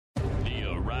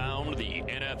Around the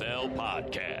NFL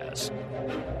podcast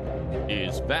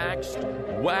is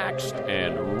vaxxed, waxed,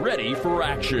 and ready for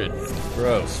action.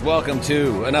 Gross. Welcome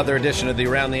to another edition of the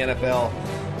Around the NFL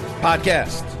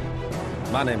podcast.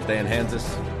 My name's Dan Hansis.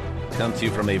 Come to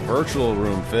you from a virtual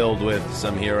room filled with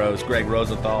some heroes. Greg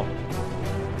Rosenthal,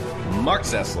 Mark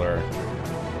Sessler.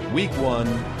 Week 1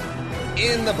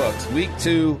 in the books. Week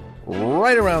 2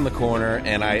 right around the corner.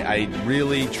 And I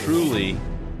really, truly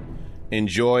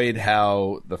enjoyed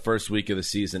how the first week of the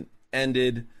season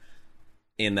ended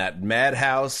in that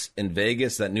madhouse in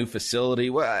Vegas, that new facility.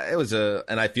 Well, it was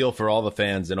and I feel for all the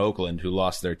fans in Oakland who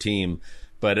lost their team.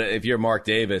 But if you're Mark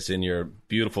Davis in your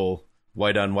beautiful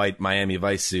white on white Miami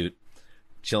Vice suit,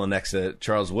 chilling next to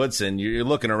Charles Woodson, you're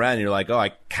looking around and you're like, oh,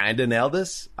 I kind of nailed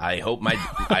this. I hope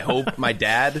my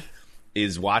dad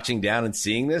is watching down and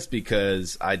seeing this,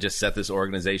 because I just set this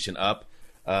organization up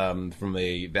from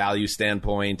a value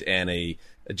standpoint and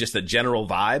just a general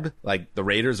vibe. Like, the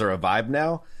Raiders are a vibe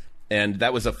now, and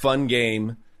that was a fun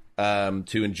game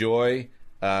to enjoy.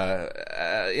 The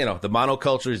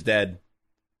monoculture is dead,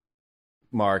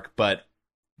 Mark, but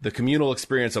the communal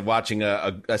experience of watching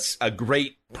a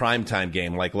great primetime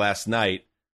game like last night,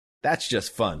 that's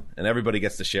just fun, and everybody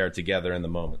gets to share it together in the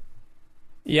moment.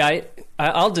 Yeah,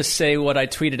 I'll just say what I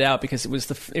tweeted out, because it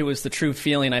was the true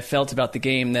feeling I felt about the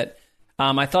game, that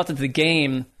I thought that the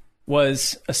game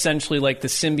was essentially like the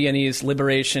Symbionese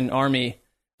Liberation Army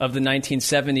of the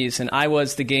 1970s, and I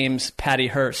was the game's Patty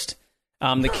Hearst,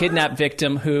 the kidnap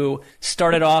victim who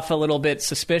started off a little bit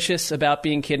suspicious about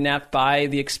being kidnapped by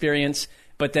the experience,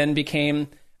 but then became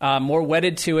more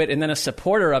wedded to it, and then a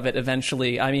supporter of it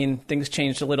eventually. I mean, things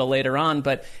changed a little later on,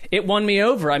 but it won me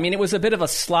over. I mean, it was a bit of a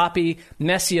sloppy,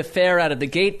 messy affair out of the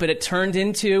gate, but it turned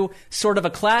into sort of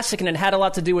a classic, and it had a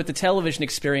lot to do with the television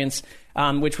experience,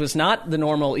 which was not the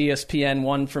normal ESPN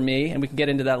one for me, and we can get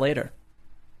into that later.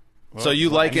 Well, so you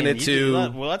liken it to...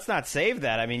 Well, let's not save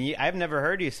that. I mean, I've never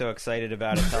heard you so excited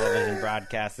about a television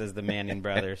broadcast as the Manning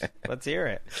brothers. Let's hear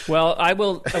it. Well, I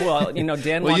will... Well,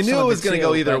 Dan well, you knew it was going to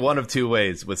go either but... one of two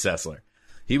ways with Sessler.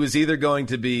 He was either going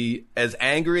to be as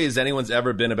angry as anyone's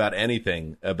ever been about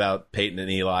anything about Peyton and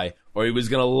Eli, or he was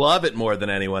going to love it more than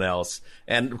anyone else.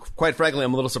 And quite frankly,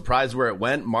 I'm a little surprised where it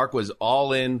went. Mark was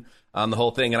all in on the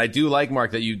whole thing. And I do like,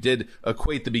 Mark, that you did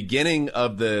equate the beginning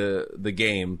of the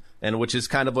game, and which is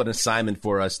kind of an assignment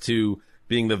for us, to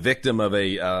being the victim of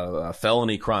a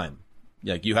felony crime.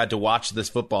 Like, you had to watch this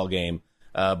football game,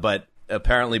 but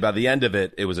apparently by the end of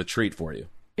it, it was a treat for you.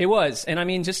 It was. And I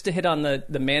mean, just to hit on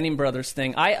the Manning brothers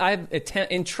thing, I've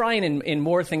in trying in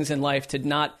more things in life to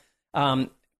not,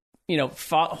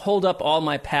 hold up all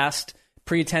my past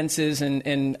pretenses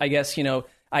and I guess,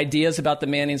 ideas about the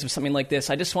Mannings or something like this.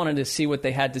 I just wanted to see what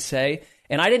they had to say.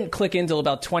 And I didn't click in until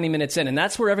about 20 minutes in. And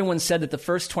that's where everyone said that the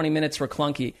first 20 minutes were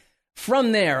clunky.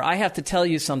 From there, I have to tell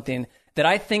you something, that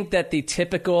I think that the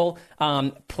typical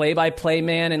play-by-play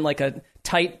man in like a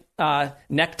tight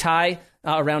necktie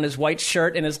around his white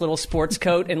shirt and his little sports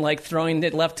coat and like throwing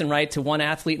it left and right to one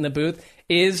athlete in the booth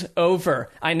is over.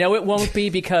 I know it won't be,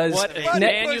 because what a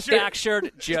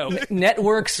manufactured joke.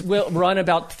 Networks will run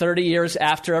about 30 years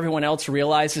after everyone else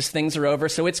realizes things are over,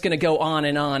 so it's going to go on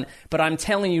and on. But I'm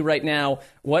telling you right now,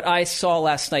 what I saw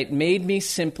last night made me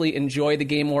simply enjoy the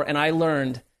game more, and I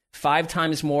learned 5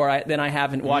 times more than I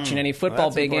have in watching any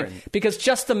football big game. Because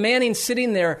just the Manning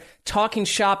sitting there talking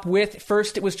shop with,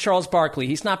 first it was Charles Barkley.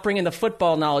 He's not bringing the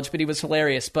football knowledge, but he was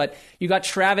hilarious. But you got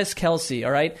Travis Kelce,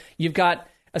 all right? You've got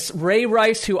Ray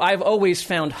Rice, who I've always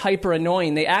found hyper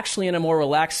annoying. They actually, in a more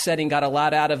relaxed setting, got a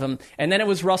lot out of him. And then it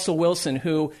was Russell Wilson,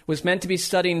 who was meant to be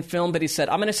studying film, but he said,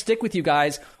 I'm going to stick with you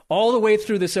guys all the way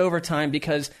through this overtime,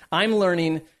 because I'm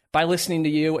learning by listening to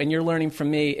you, and you're learning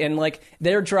from me. And like,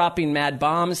 they're dropping mad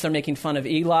bombs. They're making fun of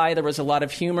Eli. There was a lot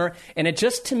of humor. And it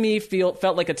just, to me, felt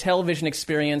like a television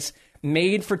experience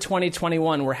made for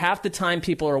 2021, where half the time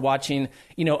people are watching,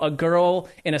 a girl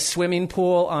in a swimming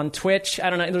pool on Twitch.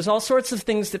 I don't know. There's all sorts of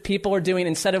things that people are doing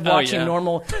instead of watching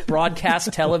normal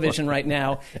broadcast television right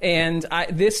now. And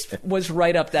this was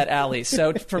right up that alley.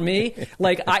 So for me,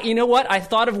 you know what? I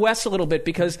thought of Wes a little bit,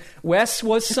 because Wes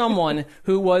was someone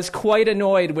who was quite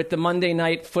annoyed with the Monday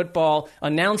Night Football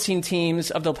announcing teams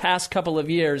of the past couple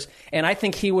of years. And I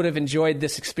think he would have enjoyed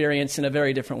this experience in a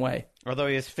very different way. Although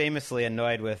he was famously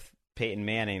annoyed with Peyton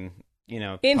Manning,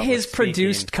 in his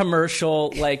produced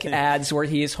commercial ads where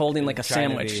he is holding like a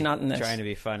sandwich, not in this. Trying to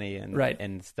be funny and right.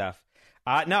 and stuff.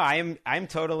 No, I'm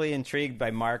totally intrigued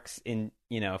by Mark's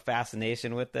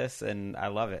fascination with this, and I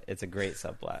love it. It's a great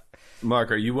subplot. Mark,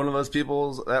 are you one of those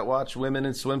people that watch women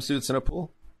in swimsuits in a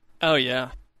pool? Oh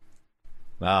yeah.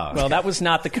 Oh. Well, that was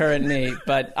not the current me,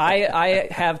 but I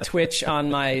have Twitch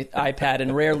on my iPad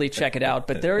and rarely check it out.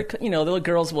 But there are, little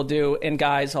girls will do, and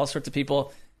guys, all sorts of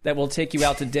people that will take you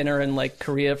out to dinner in like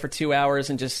Korea for 2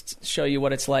 hours and just show you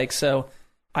what it's like. So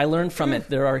I learned from it.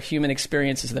 There are human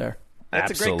experiences there.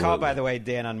 That's Absolutely. a great call, by the way,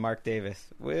 Dan, on Mark Davis.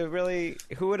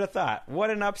 Who would have thought? What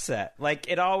an upset.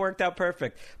 Like, it all worked out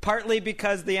perfect. Partly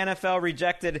because the NFL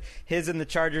rejected his and the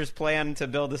Chargers' plan to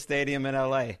build a stadium in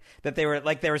L.A. That they were,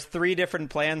 like, there was 3 different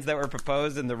plans that were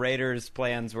proposed, and the Raiders'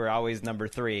 plans were always number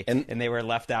 3, and they were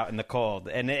left out in the cold.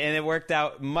 And it worked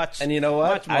out much, and you know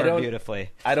what? much more beautifully.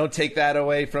 I don't take that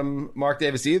away from Mark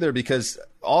Davis either, because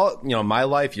my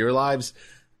life, your lives,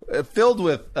 filled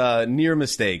with near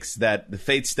mistakes that the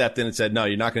fate stepped in and said, no,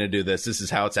 you're not going to do this. This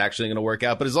is how it's actually going to work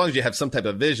out. But as long as you have some type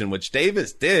of vision, which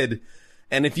Davis did,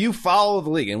 and if you follow the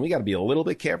league, and we got to be a little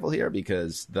bit careful here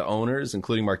because the owners,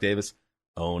 including Mark Davis,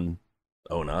 own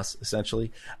us,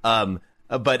 essentially.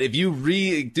 But if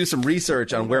you do some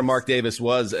research on where Mark Davis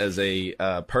was as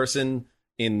a person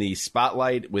in the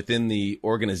spotlight within the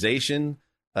organization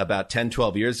about 10,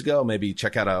 12 years ago, maybe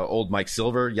check out an old Mike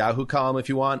Silver Yahoo column if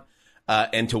you want.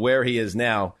 And to where he is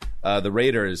now, the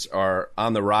Raiders are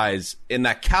on the rise in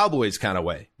that Cowboys kind of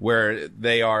way, where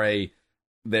they are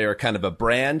kind of a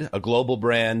brand, a global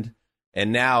brand,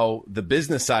 and now the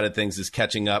business side of things is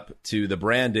catching up to the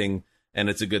branding, and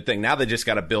it's a good thing. Now they just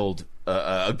got to build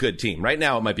a good team. Right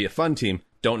now it might be a fun team.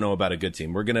 Don't know about a good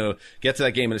team. We're going to get to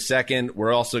that game in a second.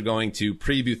 We're also going to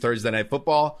preview Thursday Night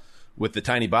Football with the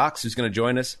Tiny Box, who's going to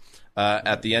join us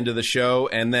at the end of the show.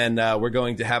 And then we're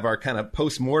going to have our kind of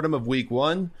post-mortem of week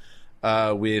 1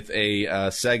 with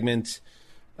a segment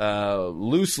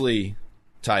loosely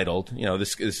titled,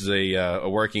 this is a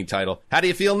working title, How Do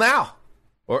You Feel Now?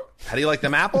 Or how do you like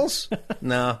them apples?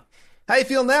 No. How do you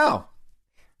feel now?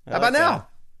 How about now?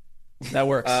 That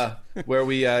works. Where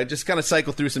we just kind of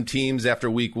cycle through some teams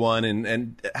after week 1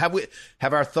 and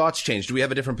have our thoughts changed? Do we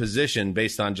have a different position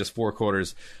based on just 4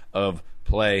 quarters of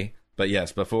play? But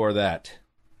yes, before that,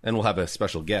 and we'll have a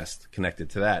special guest connected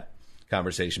to that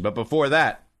conversation. But before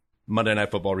that, Monday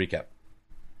Night Football recap.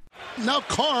 Now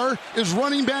Carr is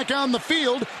running back on the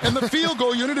field, and the field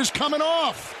goal unit is coming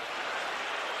off.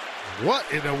 What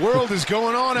in the world is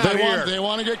going on out here? They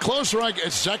want to get closer.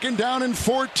 It's 2nd down and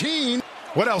 14.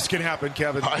 What else can happen,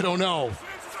 Kevin? I don't know.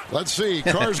 Let's see.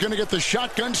 Carr's going to get the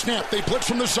shotgun snap. They blitz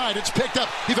from the side. It's picked up.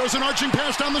 He throws an arching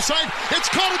pass down the side. It's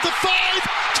caught at the 5.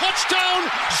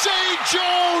 Touchdown, Zay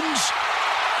Jones.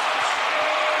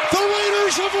 The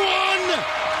Raiders have won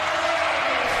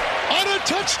on a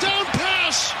touchdown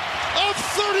pass of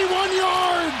 31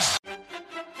 yards.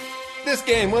 This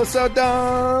game was so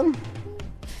dumb,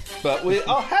 but we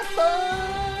all had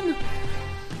fun.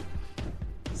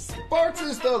 Sports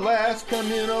is the last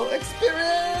communal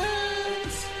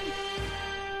experience.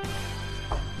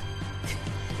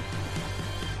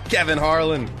 Kevin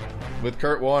Harlan with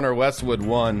Kurt Warner, Westwood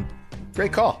 1.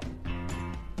 Great call.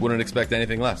 Wouldn't expect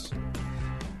anything less.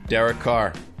 Derek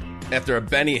Carr, after a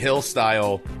Benny Hill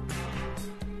style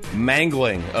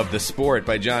mangling of the sport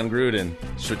by John Gruden,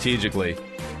 strategically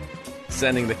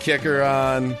sending the kicker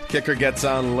on. Kicker gets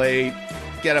on late.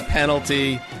 Get a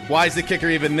penalty. Why is the kicker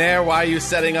even there? Why are you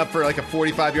setting up for like a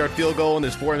 45-yard field goal and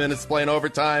there's 4 minutes playing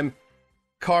overtime?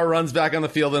 Carr runs back on the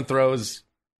field and throws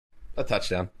a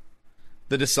touchdown.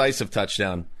 The decisive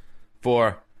touchdown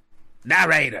for the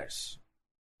Raiders,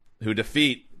 who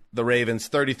defeat the Ravens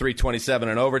 33-27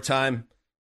 in overtime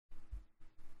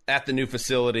at the new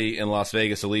facility in Las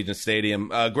Vegas, Allegiant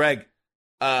Stadium. Greg,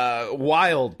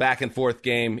 wild back and forth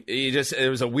game. It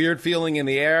was a weird feeling in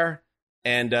the air,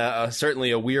 and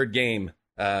certainly a weird game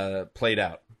played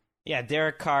out. Yeah,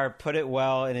 Derek Carr put it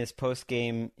well in his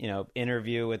post-game,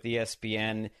 interview with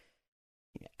ESPN,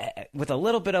 with a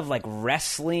little bit of like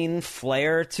wrestling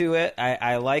flair to it.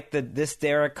 I like this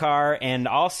Derek Carr, and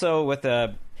also with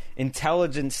a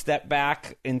intelligent step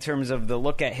back in terms of the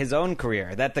look at his own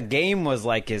career, that the game was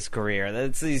like his career.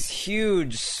 That's these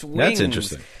huge swings. That's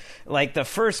interesting. Like the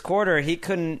first quarter, he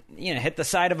couldn't, hit the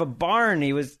side of a barn.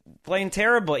 He was playing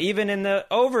terrible. Even in the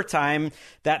overtime,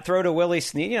 that throw to Willie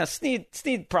Snead,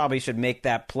 Snead probably should make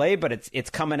that play, but it's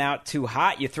coming out too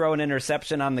hot. You throw an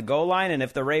interception on the goal line, and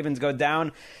if the Ravens go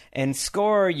down and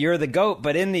score, you're the GOAT.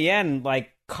 But in the end,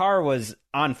 like, Carr was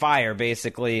on fire,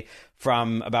 basically,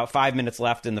 from about 5 minutes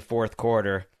left in the fourth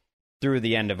quarter through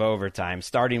the end of overtime,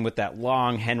 starting with that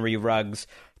long Henry Ruggs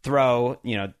throw,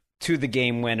 to the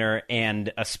game winner,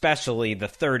 and especially the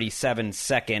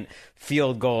 37-second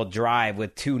field goal drive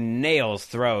with 2 nails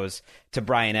throws to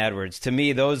Bryan Edwards. To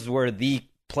me, those were the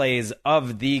plays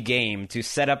of the game to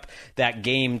set up that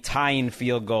game-tying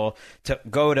field goal to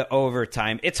go to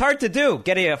overtime. It's hard to do,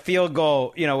 getting a field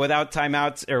goal, without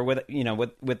timeouts or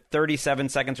with 37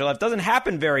 seconds or left. Doesn't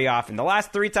happen very often. The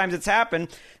last 3 times it's happened,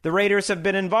 the Raiders have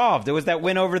been involved. It was that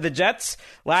win over the Jets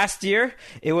last year.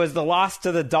 It was the loss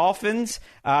to the Dolphins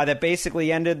that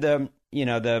basically ended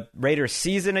the Raiders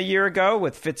season a year ago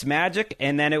with Fitzmagic,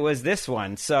 and then it was this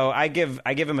one. So I give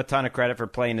him a ton of credit for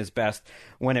playing his best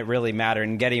when it really mattered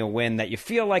and getting a win that you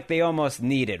feel like they almost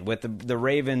needed, with the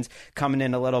Ravens coming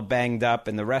in a little banged up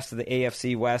and the rest of the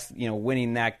AFC West,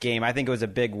 winning that game. I think it was a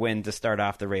big win to start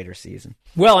off the Raiders season.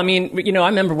 Well, I mean, I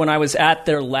remember when I was at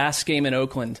their last game in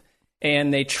Oakland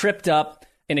and they tripped up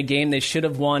in a game they should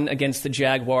have won against the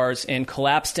Jaguars and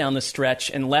collapsed down the stretch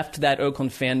and left that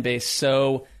Oakland fan base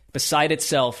so beside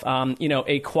itself.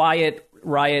 A quiet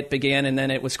riot began and then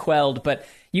it was quelled, but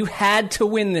you had to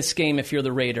win this game if you're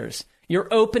the Raiders. You're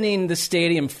opening the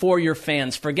stadium for your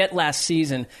fans. Forget last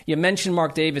season. You mentioned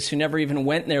Mark Davis, who never even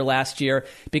went there last year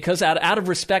because out of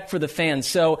respect for the fans.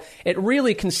 So it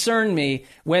really concerned me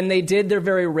when they did their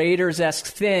very Raiders-esque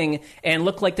thing and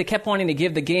looked like they kept wanting to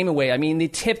give the game away. I mean, the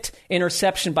tipped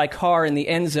interception by Carr in the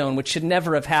end zone, which should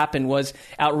never have happened, was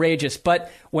outrageous. But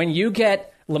when you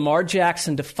get Lamar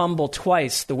Jackson to fumble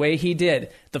twice the way he did,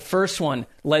 the first one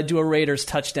led to a Raiders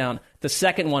touchdown. The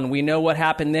second one, we know what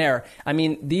happened there. I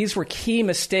mean, these were key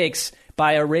mistakes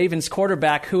by a Ravens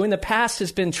quarterback who in the past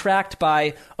has been tracked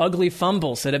by ugly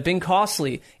fumbles that have been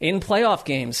costly in playoff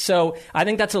games. So I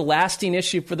think that's a lasting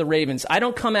issue for the Ravens. I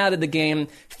don't come out of the game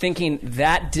thinking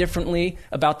that differently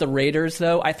about the Raiders,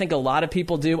 though. I think a lot of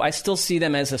people do. I still see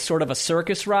them as a sort of a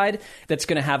circus ride that's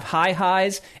going to have high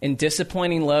highs and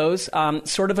disappointing lows,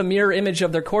 sort of a mirror image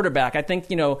of their quarterback. I think,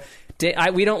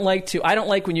 I don't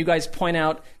like when you guys point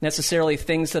out necessarily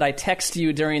things that I text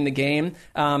you during the game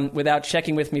without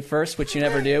checking with me first, which you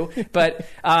never do. But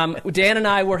Dan and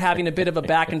I were having a bit of a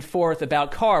back and forth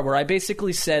about Carr, where I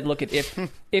basically said, look,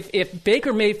 if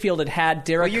Baker Mayfield had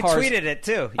Derek Carr, you tweeted it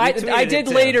too. I did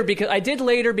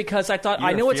later because I thought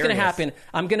I know what's going to happen.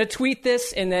 I'm going to tweet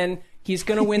this and then he's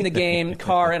going to win the game,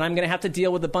 Carr, and I'm going to have to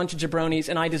deal with a bunch of jabronis,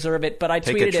 and I deserve it. But I tweeted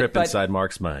it. Take a trip inside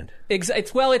Mark's mind. It's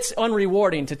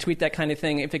unrewarding to tweet that kind of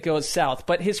thing if it goes south.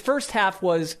 But his first half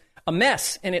was a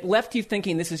mess, and it left you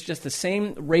thinking this is just the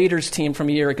same Raiders team from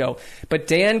a year ago. But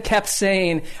Dan kept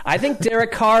saying, I think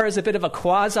Derek Carr is a bit of a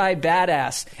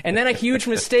quasi-badass. And then a huge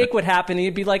mistake would happen, and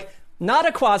he'd be like, not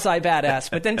a quasi-badass,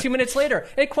 but then 2 minutes later,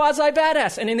 a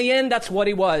quasi-badass. And in the end, that's what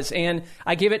he was. And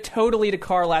I give it totally to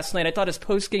Carr last night. I thought his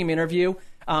post-game interview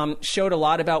showed a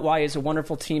lot about why he's a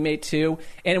wonderful teammate, too.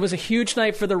 And it was a huge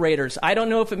night for the Raiders. I don't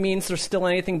know if it means they're still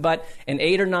anything but an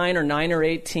 8 or 9 or 9 or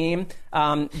 8 team.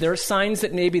 There are signs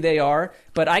that maybe they are.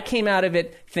 But I came out of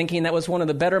it thinking that was one of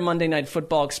the better Monday Night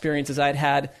Football experiences I'd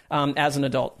had as an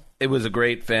adult. It was a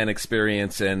great fan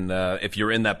experience. And if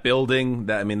you're in that building,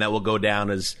 that will go down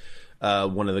as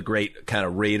one of the great kind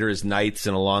of Raiders nights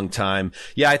in a long time.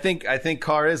 Yeah, I think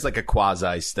Carr is like a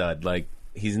quasi stud. Like,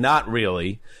 he's not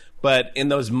really, but in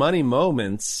those money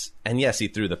moments, and yes, he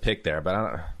threw the pick there. But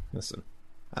I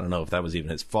don't know if that was even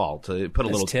his fault. Put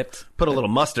a little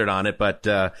mustard on it. But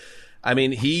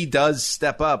he does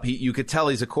step up. You could tell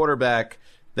he's a quarterback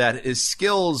that his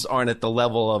skills aren't at the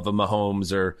level of a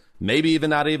Mahomes or maybe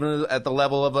even not even at the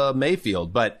level of a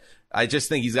Mayfield, but I just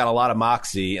think he's got a lot of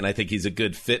moxie, and I think he's a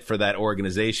good fit for that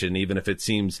organization, even if it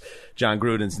seems John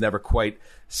Gruden's never quite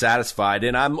satisfied.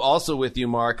 And I'm also with you,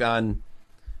 Mark, on,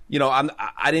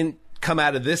 I didn't come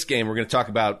out of this game. We're going to talk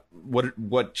about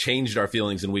what changed our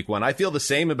feelings in week one. I feel the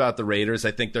same about the Raiders.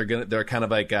 I think they're kind of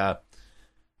like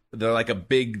they're like a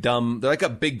big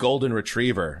golden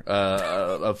retriever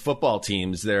of football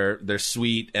teams. They're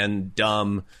sweet and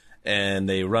dumb, and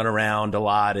they run around a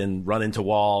lot and run into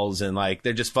walls, and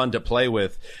they're just fun to play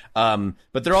with.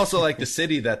 But they're also like the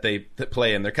city that they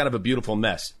play in. They're kind of a beautiful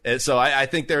mess. And so I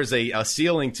think there's a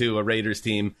ceiling to a Raiders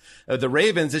team. The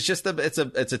Ravens,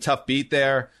 it's a tough beat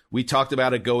there. We talked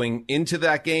about it going into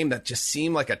that game. That just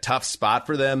seemed like a tough spot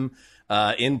for them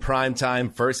in prime time.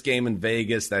 First game in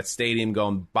Vegas, that stadium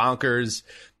going bonkers.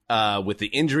 With the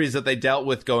injuries that they dealt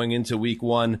with going into week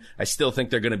one, I still think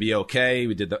they're going to be okay.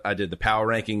 I did the power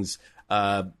rankings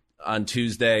on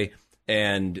Tuesday,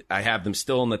 and I have them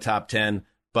still in the top 10.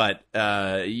 But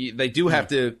they do have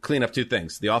to clean up two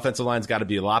things. The offensive line's got to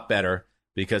be a lot better,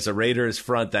 because a Raiders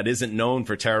front that isn't known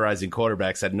for terrorizing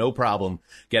quarterbacks had no problem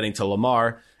getting to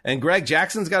Lamar. And Greg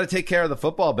Jackson's got to take care of the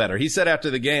football better. He said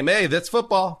after the game, hey, that's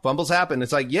football. Fumbles happen.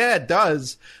 It's like, yeah, it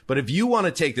does. But if you want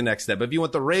to take the next step, if you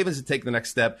want the Ravens to take the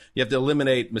next step, you have to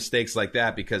eliminate mistakes like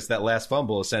that, because that last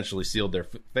fumble essentially sealed their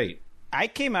fate. I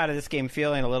came out of this game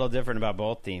feeling a little different about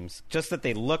both teams, just that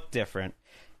they look different.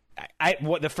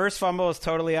 The first fumble is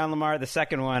totally on Lamar. The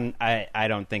second one, I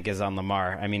don't think is on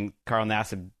Lamar. I mean, Carl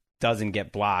Nassib doesn't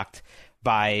get blocked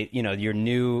by, your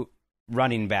new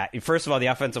running back. First of all, the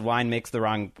offensive line makes the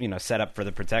wrong, setup for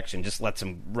the protection, just lets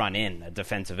him run in a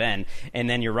defensive end. And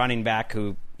then your running back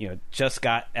who, just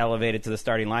got elevated to the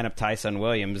starting lineup, Tyson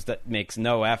Williams, that makes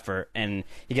no effort, and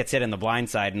he gets hit in the blind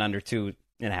side in under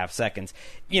 2.5 seconds.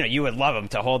 You would love him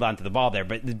to hold on to the ball there,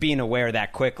 but being aware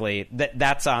that quickly,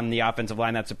 that's on the offensive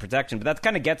line, that's a protection. But that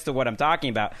kind of gets to what I'm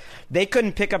talking about. They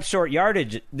couldn't pick up short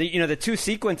yardage. The two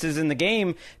sequences in the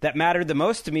game that mattered the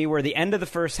most to me were the end of the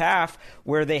first half,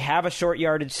 where they have a short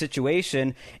yardage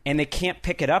situation and they can't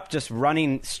pick it up just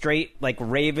running straight like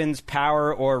Ravens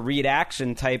power or read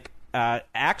action type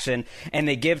action, and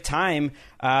they give time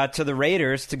to the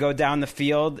Raiders to go down the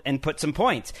field and put some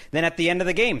points. Then at the end of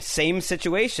the game, same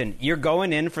situation. You're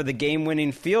going in for the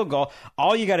game-winning field goal.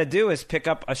 All you got to do is pick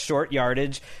up a short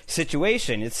yardage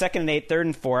situation. It's 2nd and 8, 3rd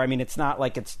and 4. I mean, it's not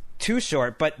like it's too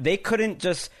short, but they couldn't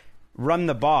just run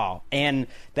the ball. And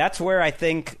that's where I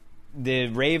think the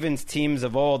Ravens teams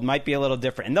of old might be a little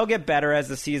different, and they'll get better as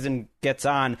the season gets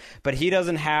on, but he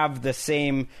doesn't have the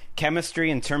same chemistry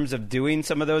in terms of doing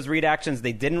some of those read actions.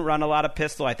 They didn't run a lot of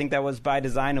pistol. I think that was by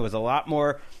design. It was a lot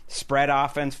more spread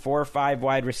offense, 4 or 5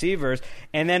 wide receivers.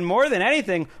 And then more than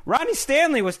anything, Ronnie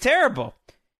Stanley was terrible.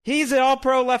 He's an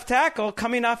all-pro left tackle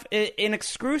coming off an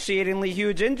excruciatingly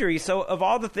huge injury. So of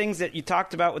all the things that you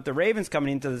talked about with the Ravens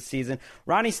coming into the season,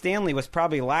 Ronnie Stanley was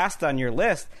probably last on your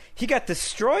list. He got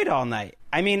destroyed all night.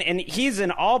 I mean, and he's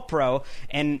an all-pro,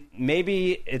 and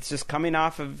maybe it's just coming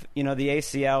off of, the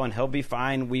ACL, and he'll be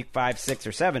fine week 5, 6,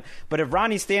 or 7. But if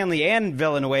Ronnie Stanley and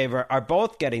Villanueva are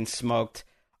both getting smoked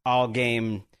all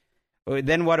game,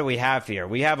 then what do we have here?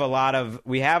 We have a lot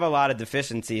of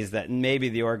deficiencies that maybe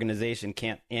the organization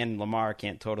can't, and Lamar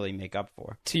can't totally make up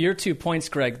for. To your 2 points,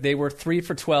 Greg, they were 3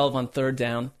 for 12 on 3rd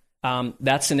down.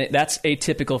 That's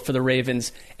atypical for the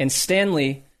Ravens. And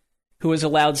Stanley, who has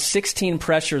allowed 16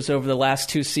 pressures over the last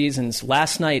 2 seasons,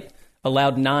 last night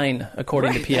allowed 9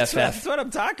 according to PFF. That's what I'm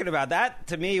talking about. That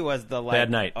to me was the bad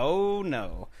night. Oh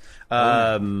no.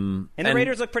 And the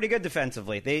Raiders look pretty good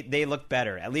defensively. They look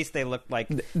better. At least they look like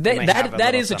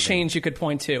that is a change you could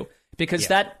point to, because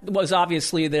that was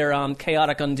obviously their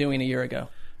chaotic undoing a year ago.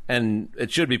 And it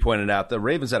should be pointed out, the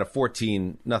Ravens had a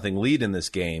 14-0 lead in this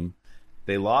game.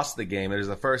 They lost the game. It was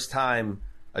the first time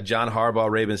a John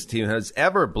Harbaugh Ravens team has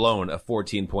ever blown a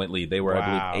 14-point lead. They were,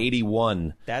 I believe,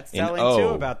 81-0. That's telling, too,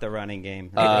 about the running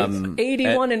game.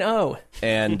 81-0.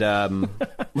 And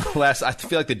I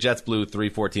feel like the Jets blew 3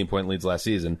 14-point leads last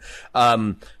season.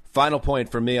 Final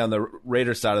point for me on the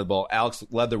Raiders side of the ball, Alex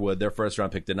Leatherwood, their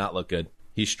first-round pick, did not look good.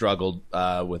 He struggled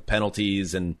with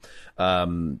penalties and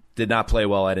did not play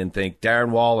well, I didn't think.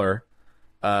 Darren Waller,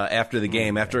 after the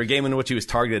game, after a game in which he was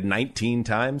targeted 19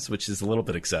 times, which is a little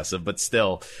bit excessive, but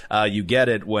still, you get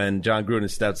it when John Gruden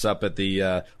steps up at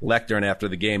the lectern after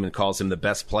the game and calls him the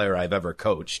best player I've ever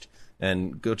coached.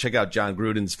 And go check out John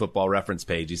Gruden's Football Reference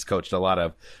page. He's coached a lot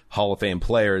of Hall of Fame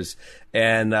players.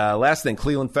 And last thing,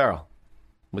 Cleveland Farrell.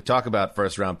 We talk about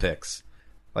first-round picks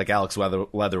like Alex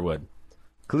Leatherwood.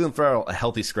 Cleveland Farrell, a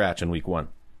healthy scratch in week 1.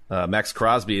 Max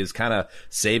Crosby is kind of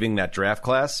saving that draft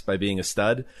class by being a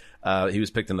stud. He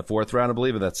was picked in the 4th round, I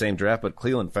believe, of that same draft. But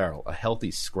Cleveland Farrell, a healthy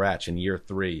scratch in year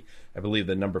 3. I believe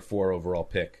the number 4 overall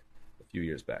pick a few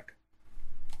years back.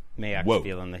 Mayoc's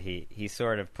feeling the heat. He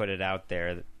sort of put it out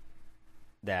there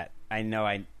that I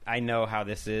know how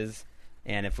this is,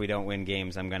 and if we don't win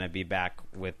games, I'm going to be back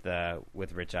with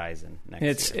Rich Eisen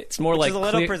next year. It's more like a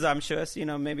little presumptuous,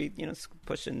 maybe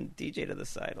pushing DJ to the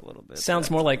side a little bit.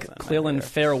 Sounds more like Cleveland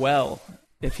farewell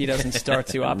if he doesn't start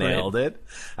to operate. Nailed it.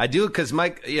 I do, because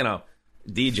Mike,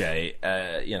 DJ,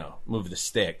 move the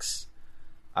sticks.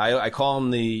 I call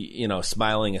him the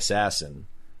smiling assassin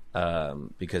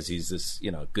because he's this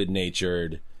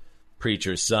good-natured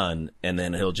preacher's son, and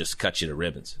then he'll just cut you to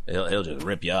ribbons. He'll just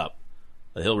rip you up.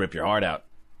 He'll rip your heart out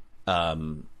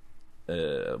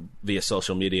via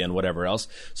social media and whatever else.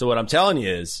 So what I'm telling you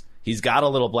is he's got a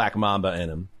little black mamba in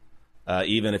him,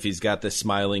 even if he's got this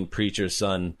smiling preacher's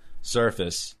son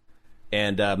surface.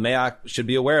 And Mayock should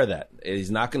be aware of that. He's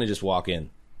not going to just walk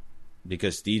in,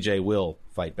 because DJ will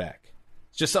fight back.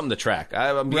 It's just something to track.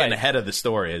 I'm getting ahead of the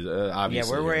story,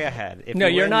 obviously. Yeah, we're way ahead.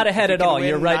 You're not ahead at all.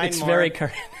 You're right. It's very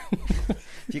current.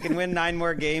 If you can win 9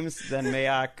 more games, then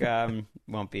Mayock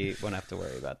won't have to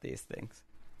worry about these things.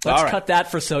 Let's cut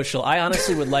that for social. I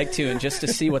honestly would like to, and just to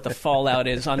see what the fallout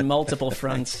is on multiple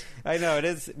fronts. I know it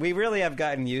is. We really have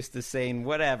gotten used to saying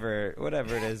whatever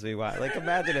it is we want. Like,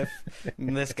 imagine if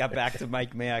this got back to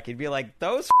Mike Mayock, he'd be like,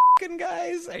 "Those fucking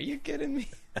guys? Are you kidding me?"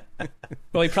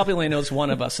 Well, he probably only knows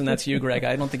one of us, and that's you, Greg.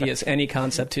 I don't think he has any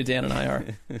concept who Dan and I are.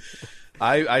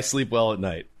 I sleep well at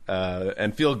night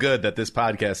and feel good that this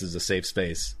podcast is a safe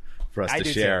space for us to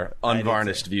share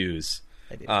unvarnished views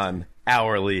on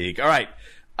our league. All right,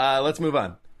 let's move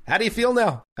on. How do you feel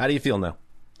now? I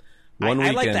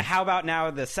like the how about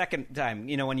now the second time.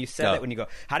 You know, when you said it, when you go,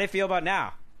 how do you feel about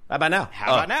now? How about now?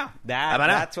 How about now?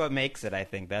 That's what makes it, I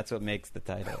think. That's what makes the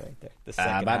title right there. The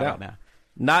second how about now.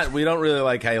 We don't really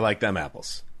like how you like them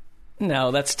apples.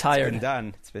 No, that's tired. It's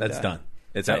been done.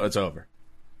 That's done. It's over.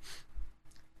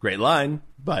 Great line,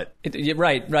 but...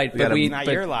 Right. But not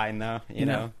your line, though. You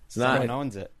know, someone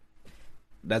owns it.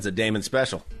 That's a Damon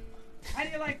special. How do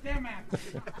you like them apples?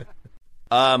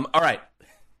 All right.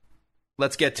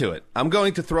 Let's get to it. I'm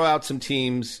going to throw out some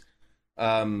teams,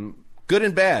 good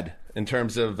and bad, in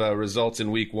terms of results in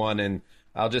week one, and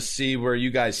I'll just see where you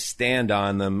guys stand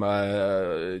on them.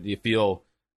 Do you feel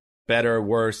better,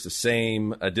 worse, the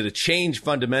same? Did it change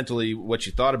fundamentally what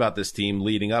you thought about this team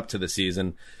leading up to the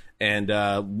season? And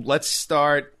let's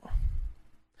start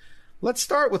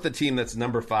with the team that's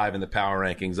number 5 in the power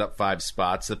rankings, up 5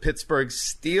 spots, the Pittsburgh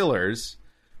Steelers,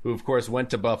 who, of course,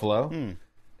 went to Buffalo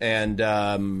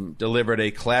and delivered a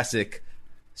classic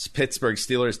Pittsburgh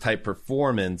Steelers-type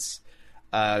performance.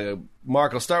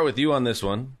 Mark, I'll start with you on this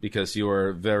one because you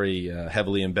are very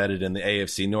heavily embedded in the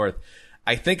AFC North.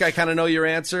 I think I kind of know your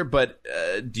answer, but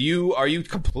are you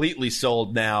completely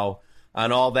sold now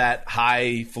on all that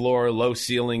high floor, low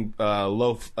ceiling,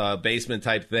 low basement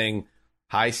type thing,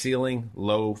 high ceiling,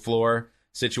 low floor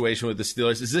situation with the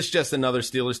Steelers? Is this just another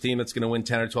Steelers team that's going to win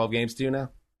 10 or 12 games to you now?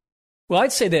 Well,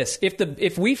 I'd say this.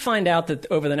 If we find out that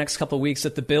over the next couple of weeks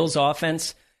that the Bills'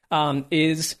 offense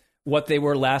is what they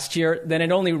were last year, then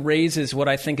it only raises what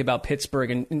I think about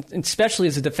Pittsburgh, and especially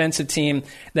as a defensive team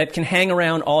that can hang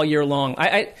around all year long.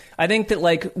 I think that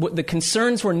the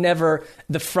concerns were never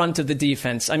the front of the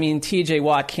defense. I mean, T.J.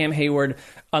 Watt, Cam Hayward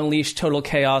unleashed total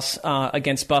chaos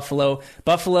against Buffalo.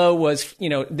 Buffalo was,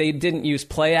 they didn't use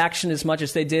play action as much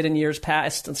as they did in years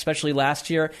past, especially last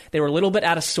year. They were a little bit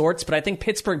out of sorts, but I think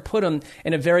Pittsburgh put them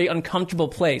in a very uncomfortable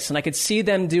place. And I could see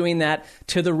them doing that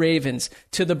to the Ravens,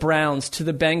 to the Browns, to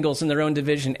the Bengals in their own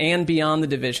division and beyond the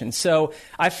division. So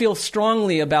I feel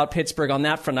strongly about Pittsburgh on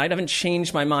that front. I haven't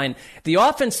changed my mind. The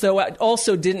offense, though,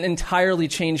 also didn't entirely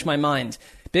change my mind.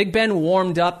 Big Ben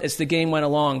warmed up as the game went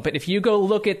along, but if you go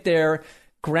look at their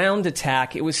ground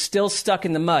attack, it was still stuck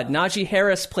in the mud. Najee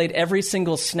Harris played every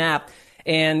single snap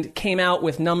and came out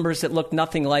with numbers that looked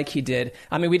nothing like he did.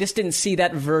 I mean, we just didn't see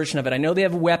that version of it. I know they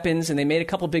have weapons and they made a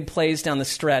couple big plays down the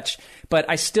stretch, but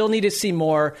I still need to see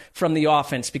more from the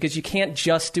offense because you can't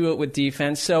just do it with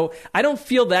defense. So I don't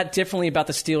feel that differently about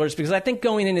the Steelers because I think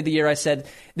going into the year I said,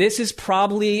 this is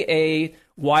probably a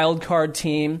wild card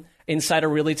team inside a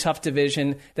really tough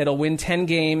division that'll win 10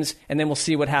 games and then we'll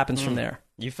see what happens from there.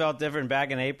 You felt different back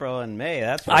in April and May.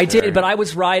 That's for I sure. did, but I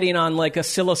was riding on like a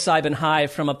psilocybin high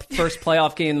from a first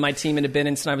playoff game my team had been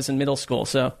in since I was in middle school.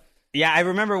 So, yeah, I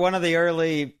remember one of the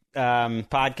early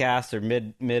podcasts or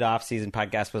mid off season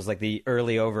podcasts was like the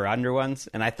early over under ones,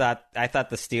 and I thought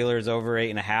the Steelers over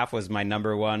 8.5 was my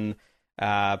number one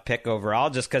pick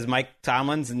overall, just because Mike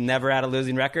Tomlin's never had a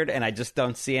losing record, and I just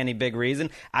don't see any big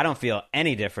reason. I don't feel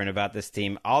any different about this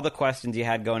team. All the questions you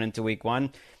had going into week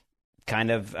one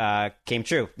kind of came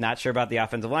true. Not sure about the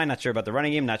offensive line, not sure about the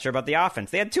running game, not sure about the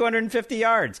offense. They had 250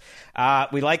 yards. I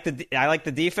like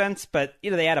the defense, but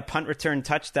they had a punt return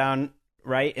touchdown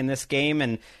right in this game,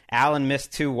 and Allen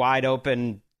missed 2 wide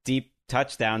open deep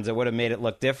touchdowns that would have made it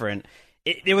look different.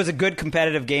 It was a good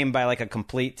competitive game by like a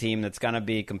complete team that's going to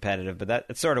be competitive, but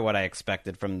that's sort of what I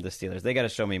expected from the Steelers. They got to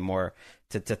show me more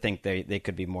to think they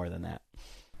could be more than that.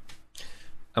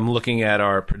 I'm looking at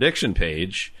our prediction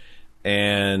page,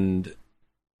 and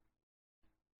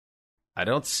I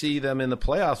don't see them in the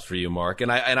playoffs for you, Mark.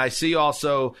 And I see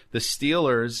also the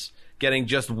Steelers getting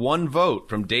just 1 vote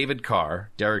from David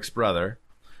Carr, Derek's brother,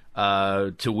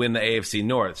 to win the AFC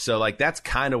North. So like that's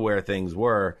kind of where things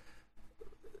were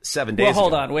 7 days ago. Well,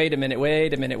 hold on. Wait a minute.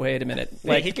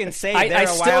 Like he can say they're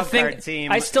a wild card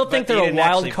team. I still think they're a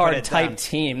wild card type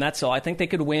team. That's all. I think they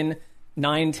could win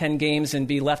 9-10 games and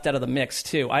be left out of the mix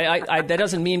too. That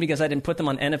doesn't mean because I didn't put them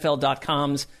on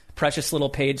NFL.com's precious little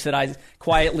page that I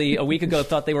quietly a week ago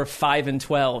thought they were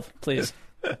 5-12. Please.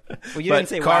 Well, you But didn't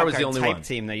say Carr wild was the card only type one.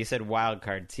 team, though. You said wild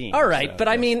card team. All right, so but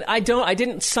I mean, Sunday Only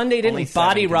didn't seven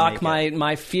body can rock make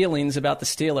my feelings about the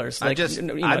Steelers. I'm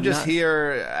just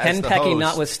here as the henpecking host.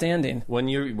 notwithstanding. When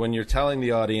you're telling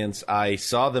the audience, I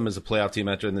saw them as a playoff team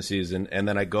entering the season, and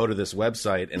then I go to this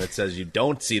website and it says you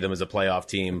don't see them as a playoff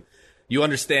team. You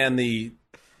understand the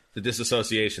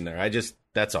disassociation there.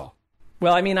 That's all.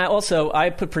 Well, I mean, I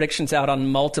put predictions out on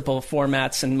multiple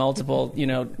formats and multiple,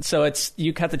 so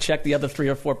you have to check the other 3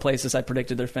 or 4 places I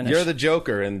predicted their finish. You're the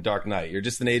Joker in Dark Knight. You're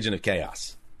just an agent of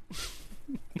chaos.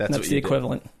 That's what the you do.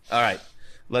 equivalent. All right,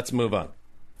 let's move on.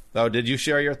 Oh, did you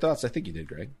share your thoughts? I think you did,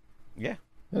 Greg. Yeah.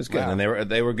 That was good, Wow. and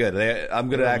they were good. I'm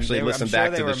going to actually listen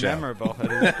back to the show. Memorable. It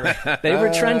was great. They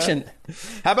were trenchant.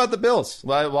 How about the Bills?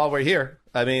 While we're here,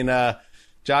 I mean,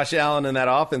 Josh Allen and that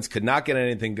offense could not get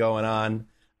anything going on.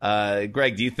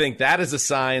 Greg, do you think that is a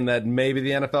sign that maybe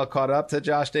the NFL caught up to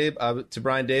to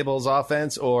Brian Daboll's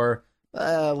offense, or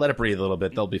let it breathe a little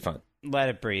bit? They'll be fine. Let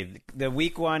it breathe. The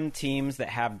week 1 teams that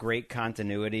have great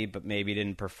continuity but maybe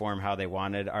didn't perform how they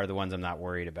wanted are the ones I'm not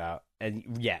worried about.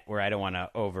 And where I don't want to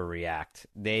overreact.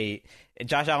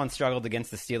 Josh Allen struggled against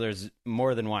the Steelers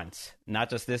more than once. Not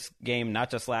just this game,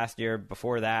 not just last year.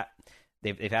 Before that,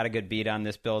 they've had a good beat on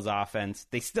this Bills offense.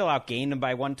 They still outgained them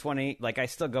by 120. Like, I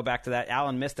still go back to that.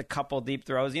 Allen missed a couple deep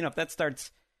throws. If that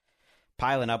starts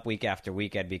piling up week after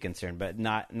week, I'd be concerned, but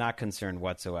not concerned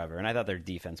whatsoever. And I thought their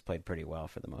defense played pretty well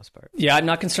for the most part. Yeah, I'm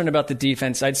not concerned about the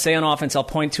defense. I'd say on offense, I'll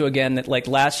point to again that like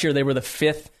last year they were the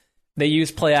 5th. They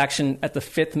used play action at the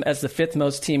 5th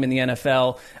most team in the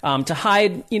NFL to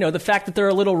hide, the fact that they're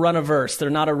a little run averse. They're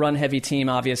not a run heavy team,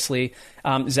 obviously.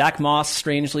 Zach Moss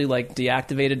strangely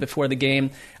deactivated before the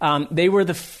game. They were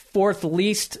the 4th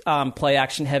least play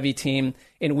action heavy team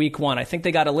in week 1. I think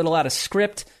they got a little out of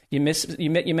script. You mentioned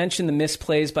the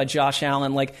misplays by Josh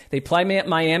Allen. They play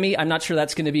Miami. I'm not sure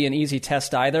that's going to be an easy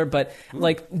test either. But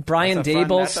Brian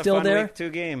Daboll's still there. Week 2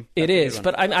 game. It is,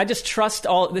 but I just trust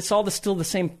still the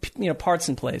same parts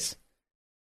in place.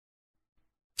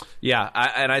 Yeah,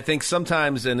 and I think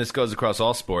sometimes, and this goes across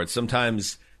all sports,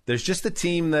 sometimes there's just a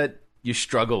team that you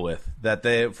struggle with, that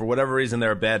they, for whatever reason,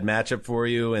 they're a bad matchup for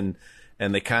you, and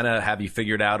they kind of have you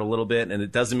figured out a little bit. And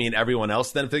it doesn't mean everyone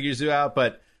else then figures you out,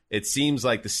 but it seems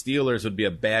like the Steelers would be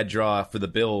a bad draw for the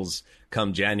Bills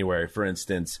come January, for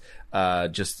instance.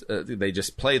 They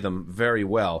just play them very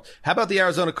well. How about the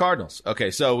Arizona Cardinals?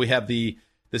 Okay, so we have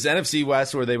this NFC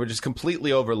West where they were just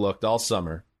completely overlooked all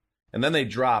summer, and then they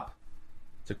drop,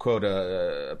 to quote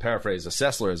a paraphrase, a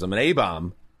Sesslerism, an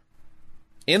A-bomb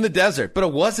in the desert. But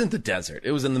it wasn't the desert.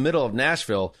 It was in the middle of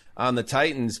Nashville on the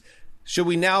Titans. Should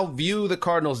we now view the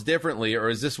Cardinals differently, or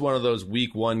is this one of those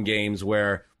week 1 games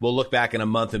where we'll look back in a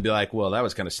month and be like, well, that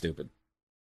was kind of stupid?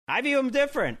 I view him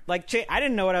different. I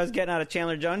didn't know what I was getting out of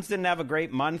Chandler Jones. Didn't have a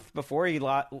great month before he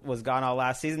was gone all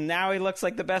last season. Now he looks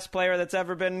like the best player that's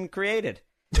ever been created.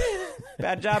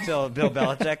 Bad job, Bill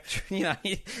Belichick.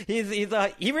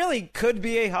 He really could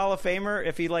be a Hall of Famer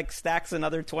if he stacks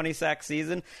another 20-sack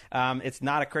season. It's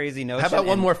not a crazy notion. How about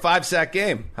one more 5-sack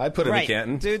game? I put him in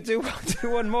Canton. Do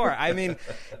one more. I mean,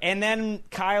 and then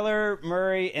Kyler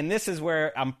Murray, and this is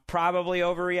where I'm probably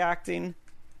overreacting,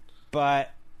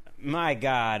 but my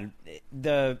God,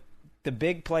 the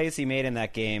big plays he made in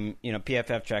that game.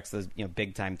 PFF checks those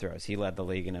big time throws. He led the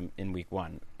league in week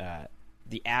 1.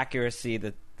 The accuracy,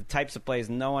 the types of plays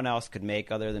no one else could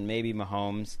make other than maybe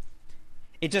Mahomes.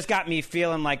 It just got me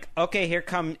feeling like, okay, here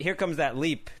comes that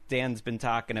leap Dan's been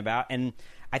talking about. And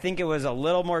I think it was a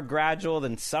little more gradual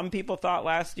than some people thought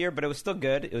last year, but it was still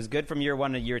good. It was good from year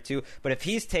 1 to year 2. But if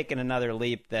he's taken another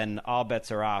leap, then all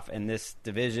bets are off. And this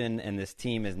division and this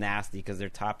team is nasty because their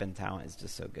top-end talent is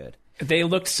just so good. They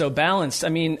looked so balanced. I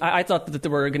mean, I thought that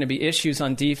there were going to be issues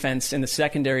on defense in the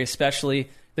secondary, especially.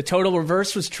 The total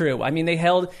reverse was true. I mean, they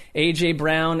held A.J.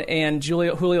 Brown and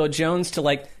Julio Jones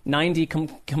to 90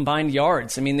 combined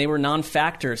yards. I mean, they were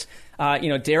non-factors.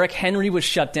 Derrick Henry was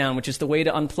shut down, which is the way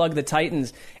to unplug the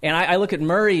Titans. And I look at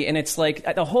Murray, and it's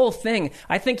the whole thing.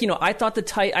 I think, I thought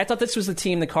this was the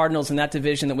team, the Cardinals in that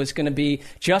division, that was going to be,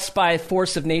 just by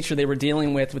force of nature they were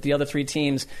dealing with the other 3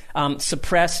 teams,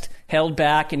 suppressed, held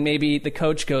back, and maybe the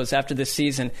coach goes after this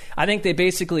season. I think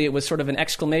it was sort of an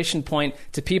exclamation point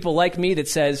to people like me that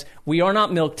says, we are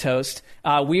not milquetoast.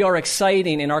 We are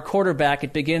exciting, and our quarterback,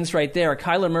 it begins right there.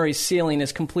 Kyler Murray's ceiling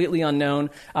is completely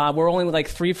unknown. We're only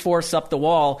 3/4 up the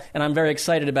wall, and I'm very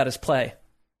excited about his play.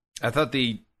 I thought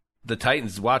the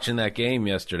Titans, watching that game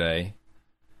yesterday,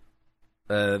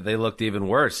 they looked even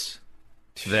worse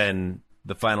than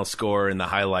the final score in the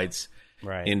highlights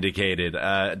indicated.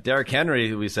 Derrick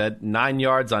Henry, we said, 9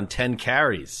 yards on 10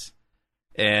 carries.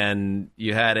 and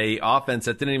you had a offense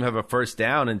that didn't even have a first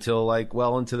down until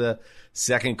well into the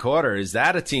second quarter. Is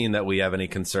that a team that we have any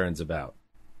concerns about?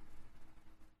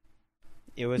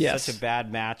 It was such a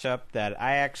bad matchup that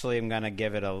I actually am going to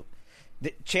give it a...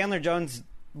 Chandler Jones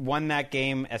won that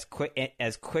game as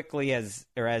quickly as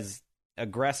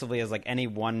aggressively as any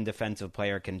one defensive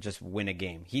player can just win a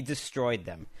game. He destroyed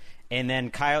them. And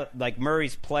then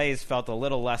Murray's plays felt a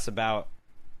little less about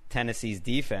Tennessee's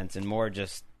defense and more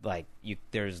just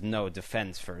there's no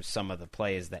defense for some of the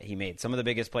plays that he made. Some of the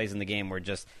biggest plays in the game were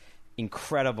just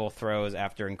incredible throws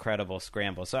after incredible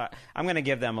scrambles. So I'm going to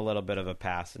give them a little bit of a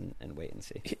pass and wait and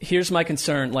see. Here's my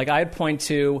concern. I'd point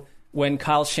to when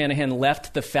Kyle Shanahan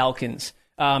left the Falcons,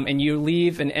 and you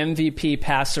leave an MVP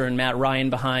passer and Matt Ryan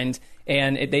behind,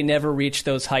 and they never reach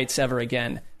those heights ever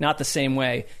again. Not the same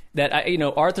way. That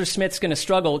Arthur Smith's going to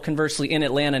struggle, conversely, in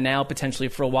Atlanta now, potentially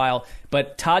for a while.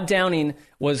 But Todd Downing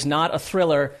was not a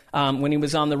thriller when he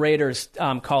was on the Raiders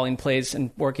calling plays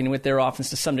and working with their offense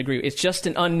to some degree. It's just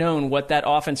an unknown what that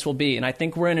offense will be. And I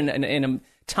think we're in a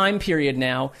time period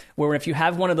now where if you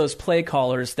have one of those play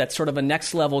callers that's sort of a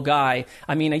next-level guy,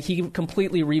 he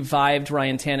completely revived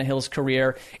Ryan Tannehill's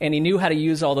career, and he knew how to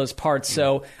use all those parts.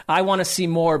 So I want to see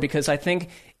more because I think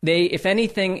if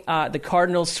anything, the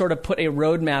Cardinals sort of put a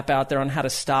roadmap out there on how to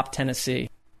stop Tennessee.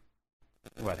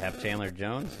 What, have Chandler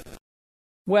Jones?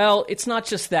 Well, it's not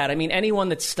just that. Anyone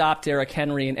that stopped Derrick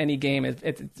Henry in any game,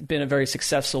 it's been a very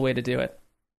successful way to do it.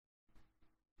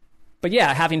 But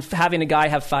yeah, having a guy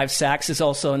have 5 sacks is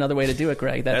also another way to do it,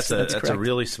 Greg. That's a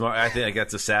really smart. I think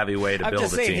that's a savvy way to build a team. I'm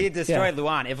just saying he destroyed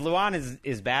Luan. If Luan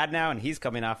is bad now and he's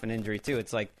coming off an injury too,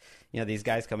 it's these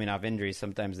guys coming off injuries,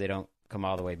 sometimes they don't come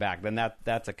all the way back. Then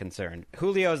that's a concern.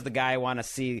 Julio's the guy I want to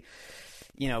see,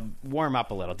 warm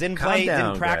up a little. Didn't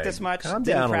practice Greg. much. Calm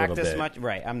didn't down practice a much.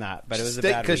 Right, I'm not. But it was a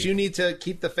bad week. Because you need to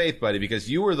keep the faith, buddy.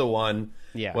 Because you were the one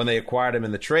when they acquired him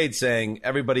in the trade, saying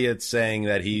everybody is saying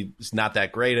that he's not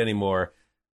that great anymore.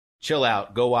 Chill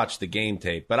out. Go watch the game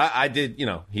tape. But I did.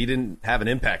 He didn't have an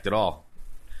impact at all.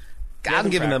 I'm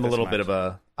giving them a little bit of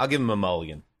I'll give him a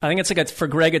mulligan. I think it's for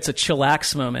Greg. It's a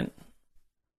chillax moment.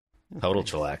 Total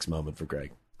chillax moment for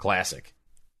Greg. Classic.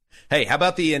 Hey, how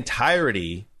about the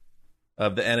entirety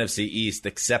of the NFC East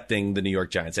accepting the New York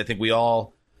Giants? I think we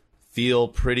all feel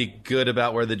pretty good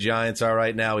about where the Giants are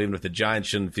right now, even if the Giants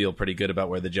shouldn't feel pretty good about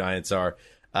where the Giants are.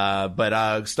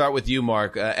 But start with you,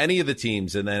 Mark. Any of the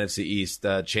teams in the NFC East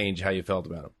change how you felt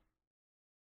about them?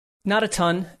 Not a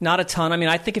ton.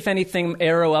 I think if anything,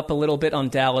 arrow up a little bit on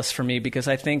Dallas for me, because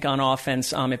I think on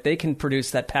offense, if they can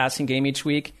produce that passing game each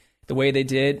week the way they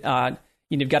did,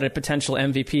 you've got a potential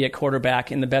MVP at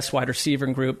quarterback in the best wide receiver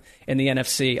group in the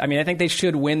NFC. I think they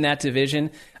should win that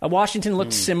division. Washington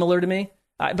looks similar to me,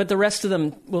 but the rest of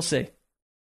them, we'll see.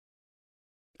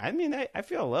 I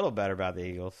feel a little better about the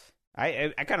Eagles.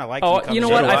 I kind of like. Oh, you know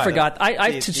what? I forgot.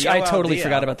 I totally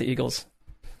forgot about the Eagles.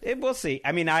 We'll see.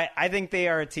 I think they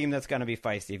are a team that's going to be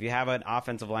feisty. If you have an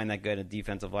offensive line that good, a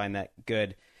defensive line that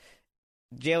good,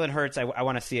 Jalen Hurts, I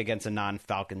want to see against a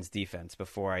non-Falcons defense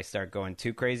before I start going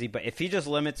too crazy. But if he just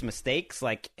limits mistakes,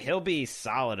 he'll be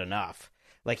solid enough.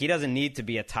 He doesn't need to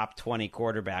be a top 20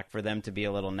 quarterback for them to be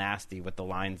a little nasty with the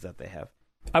lines that they have.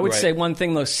 I would say one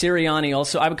thing, though. Sirianni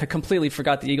also, I completely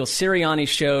forgot the Eagles. Sirianni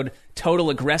showed total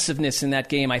aggressiveness in that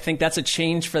game. I think that's a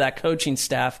change for that coaching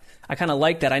staff. I kind of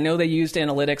like that. I know they used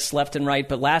analytics left and right,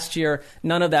 but last year,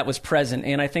 none of that was present.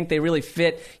 And I think they really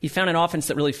fit. He found an offense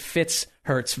that really fits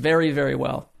Hurts very, very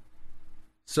well.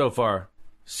 So far,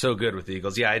 so good with the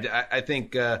Eagles. Yeah, I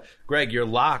think, Greg, your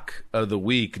lock of the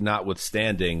week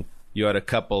notwithstanding, you had a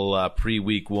couple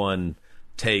pre-week one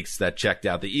takes that checked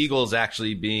out. The Eagles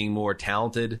actually being more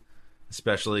talented,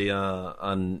 especially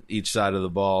on each side of the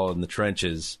ball in the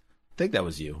trenches. I think that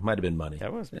was you. Might have been Money.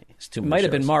 That was me. Might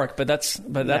have been Mark, but that's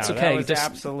okay. That was just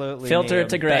absolutely filter me. it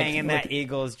to Greg. Banging that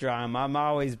Eagles drum. I'm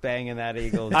always banging that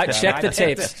Eagles drum. Check the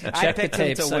tapes. I picked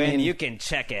them to win. You can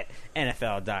check it.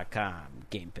 NFL.com.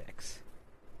 Game picks.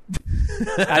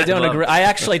 I don't agree.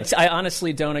 I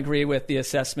honestly don't agree with the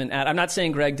assessment. I'm not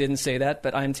saying Greg didn't say that,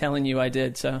 but I'm telling you I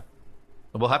did. So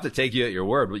we'll have to take you at your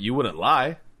word, but you wouldn't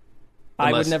lie.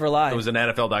 I would never lie. It was an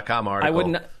NFL.com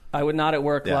article. I would not at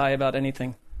work lie about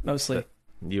anything. Mostly.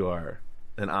 You are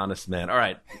an honest man. All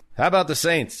right. How about the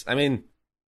Saints?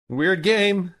 Weird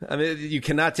game. You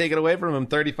cannot take it away from them.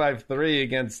 35-3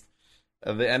 against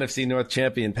the NFC North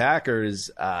champion Packers.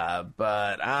 But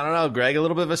I don't know, Greg, a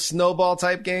little bit of a snowball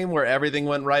type game where everything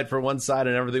went right for one side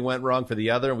and everything went wrong for the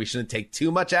other, and we shouldn't take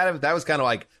too much out of it. That was kind of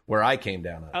like where I came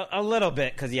down on it. A little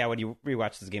bit, because, when you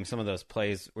rewatch this game, some of those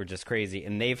plays were just crazy,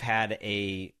 and they've had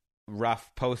a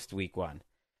rough post-week one.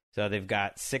 So they've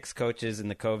got 6 coaches in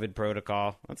the COVID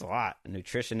protocol. That's a lot. A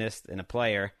nutritionist and a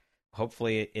player.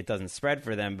 Hopefully it doesn't spread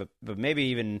for them, but maybe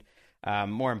even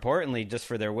more importantly, just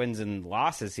for their wins and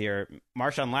losses here.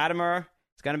 Marshawn Lattimore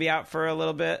is going to be out for a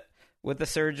little bit with the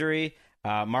surgery.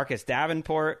 Marcus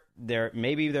Davenport,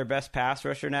 maybe their best pass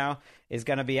rusher now, is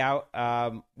going to be out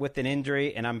with an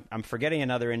injury, and I'm forgetting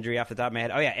another injury off the top of my head.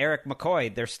 Oh yeah, Eric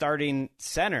McCoy, their starting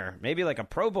center, maybe like a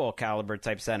Pro Bowl caliber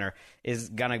type center, is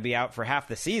going to be out for half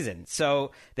the season.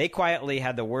 So they quietly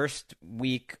had the worst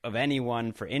week of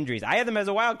anyone for injuries. I had them as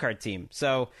a wild card team,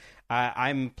 so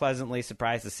I'm pleasantly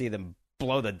surprised to see them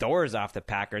blow the doors off the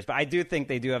Packers, but I do think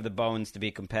they do have the bones to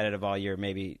be competitive all year,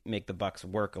 maybe make the Bucs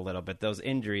work a little bit. Those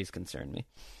injuries concern me.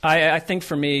 I think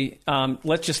for me,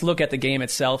 let's just look at the game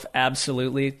itself.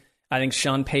 Absolutely. I think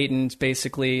Sean Payton's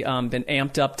basically been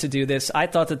amped up to do this. I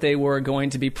thought that they were going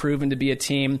to be proven to be a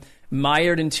team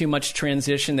mired in too much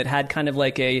transition that had kind of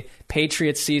like a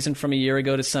Patriots season from a year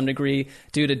ago to some degree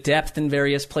due to depth in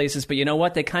various places. But you know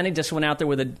what? They kind of just went out there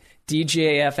with a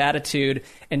DJAF attitude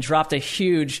and dropped a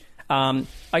huge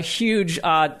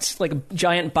like a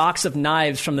giant box of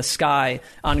knives from the sky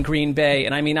on Green Bay.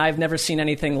 And I mean, I've never seen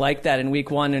anything like that in week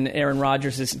 1 in Aaron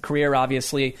Rodgers' career,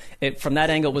 obviously. From that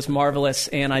angle, it was marvelous,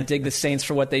 and I dig the Saints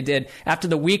for what they did. After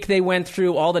the week they went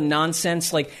through, all the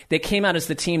nonsense, like they came out as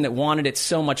the team that wanted it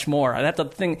so much more. That's the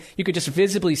thing. You could just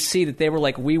visibly see that they were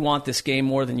like, we want this game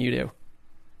more than you do.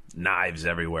 Knives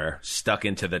everywhere, stuck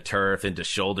into the turf, into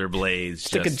shoulder blades.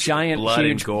 Just like a giant, blood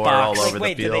huge and gore box. all over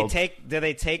Wait, the field. do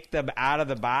they take them out of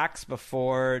the box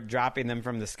before dropping them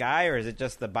from the sky, or is it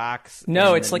just the box? No,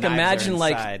 and it's the like knives imagine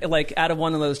are inside? like out of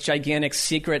one of those gigantic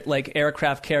secret like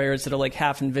aircraft carriers that are like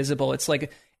half invisible. It's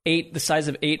like the size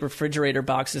of 8 refrigerator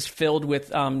boxes filled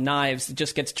with knives that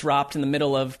just gets dropped in the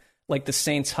middle of like the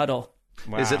Saints huddle.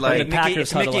 Wow. Is it like the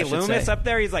Packers huddle, Mickey I should Loomis say. up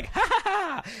there? He's like, ha ha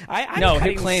ha! I'm No, he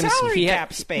cutting claims salary he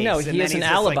cap space. no, and he then has he's an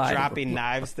just, alibi. like, dropping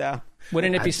knives down.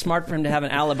 Wouldn't it be smart for him to have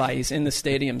an alibi? He's in the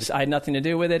stadiums. I had nothing to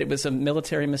do with it. It was a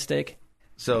military mistake.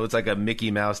 So it's like a Mickey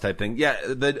Mouse type thing. Yeah,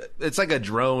 it's like a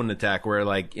drone attack where,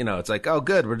 like, you know, it's like, oh,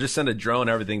 good, we'll just send a drone,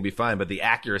 everything will be fine. But the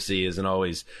accuracy isn't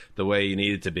always the way you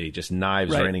need it to be. Just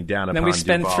knives raining down upon Then we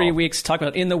spend Duval. 3 weeks talking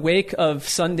about in the wake of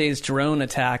Sunday's drone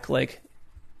attack, like.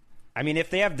 I mean, if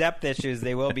they have depth issues,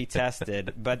 they will be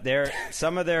tested. But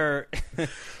some of their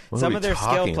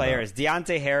skill players,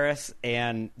 Deontay Harris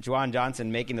and Juwan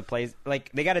Johnson, making the plays. Like,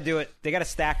 they got to do it. They got to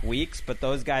stack weeks, but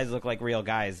those guys look like real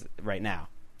guys right now.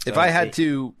 So If I had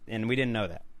to, and we didn't know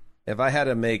that. if I had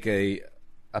to make a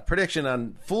prediction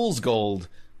on Fool's Gold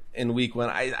in week 1,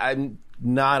 I'm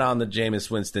not on the Jameis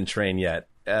Winston train yet.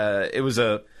 It was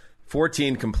a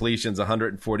 14 completions,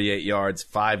 148 yards,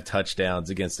 5 touchdowns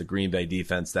against the Green Bay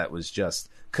defense that was just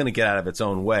couldn't get out of its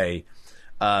own way.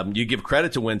 You give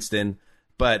credit to Winston,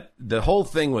 but the whole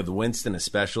thing with Winston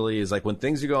especially is like when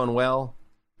things are going well,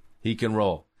 he can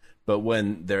roll. But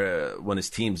when his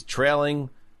team's trailing,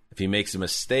 if he makes a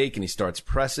mistake and he starts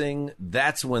pressing,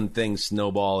 that's when things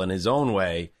snowball in his own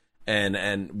way.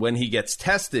 And when he gets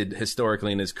tested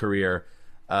historically in his career,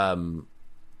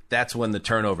 that's when the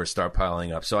turnovers start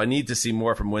piling up. So I need to see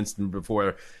more from Winston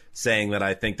before saying that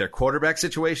I think their quarterback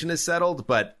situation is settled.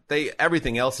 But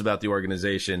everything else about the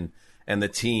organization and the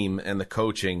team and the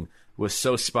coaching was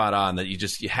so spot on that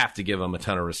you have to give them a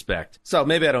ton of respect. So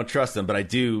maybe I don't trust them, but I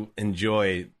do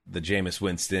enjoy the Jameis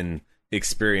Winston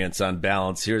experience on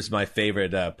balance. Here's my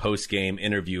favorite post-game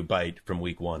interview bite from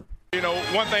week 1. You know,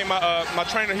 one thing my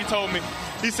trainer, he told me,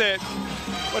 he said,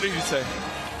 what did he say?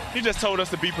 He just told us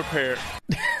to be prepared.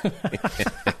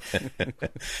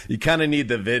 You kind of need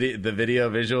the video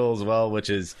visual as well, which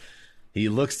is he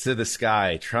looks to the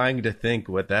sky trying to think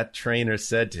what that trainer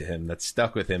said to him that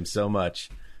stuck with him so much,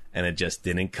 and it just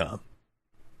didn't come.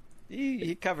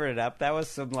 He covered it up. That was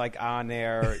some like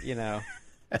on-air,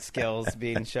 skills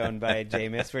being shown by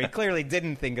Jameis, where he clearly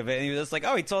didn't think of it, and he was just like,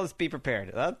 "Oh, he told us to be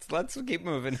prepared. Let's keep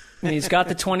moving." And he's got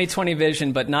the 20/20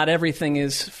 vision, but not everything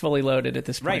is fully loaded at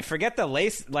this point. Right. Forget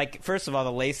the first of all,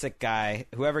 the LASIK guy,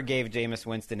 whoever gave Jameis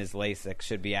Winston his LASIK,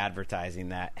 should be advertising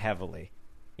that heavily.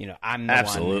 I'm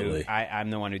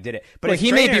the one who did it. But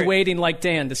he may be waiting like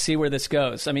Dan to see where this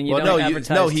goes. I mean,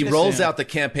 he rolls out the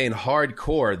campaign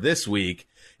hardcore this week.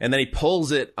 And then he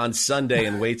pulls it on Sunday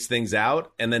and waits things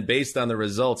out. And then based on the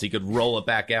results, he could roll it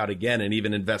back out again and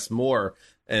even invest more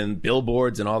in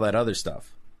billboards and all that other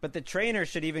stuff. But the trainer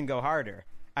should even go harder.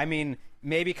 I mean,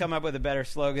 maybe come up with a better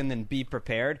slogan than be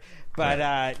prepared. But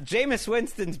Jameis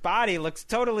Winston's body looks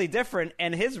totally different,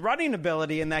 and his running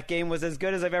ability in that game was as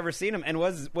good as I've ever seen him, and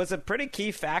was a pretty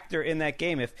key factor in that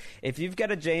game. If you've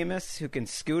got a Jameis who can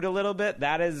scoot a little bit,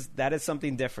 that is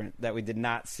something different that we did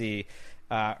not see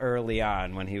early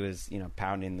on when he was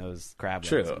pounding those crab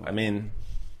legs. True. I mean,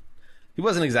 he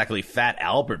wasn't exactly Fat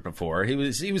Albert before. He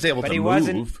was able to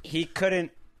move. He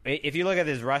couldn't. If you look at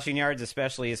his rushing yards,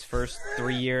 especially his first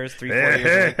 4 years,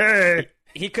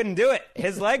 he couldn't do it.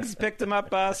 His legs picked him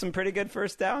up some pretty good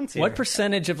first downs here. What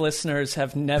percentage of listeners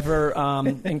have never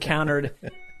encountered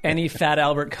any Fat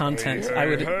Albert content?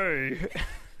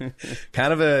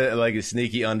 Kind of a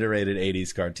sneaky underrated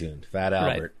 80s cartoon, Fat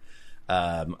Albert.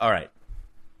 Right. All right.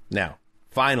 Now,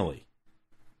 finally,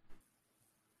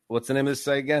 what's the name of this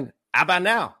site again? How about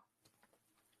now?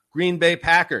 Green Bay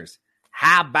Packers.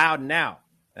 How about now?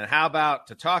 And how about,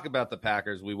 to talk about the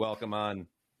Packers, we welcome on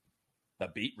the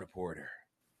beat reporter,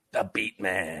 the beat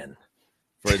man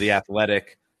for The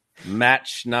Athletic, Matt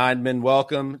Schneidman.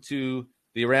 Welcome to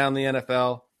the Around the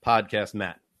NFL podcast,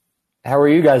 Matt. How are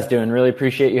you guys doing? Really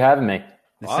appreciate you having me.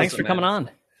 Awesome, thanks for coming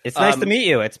on. It's nice to meet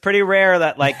you. It's pretty rare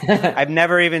that, I've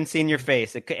never even seen your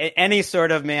face. Any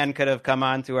sort of man could have come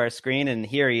onto our screen, and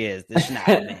here he is, the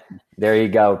Schneidman. There you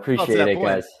go. Appreciate it,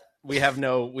 guys. We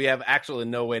have actually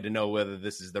no way to know whether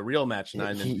this is the real Matt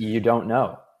Schneidman. You don't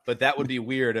know. But that would be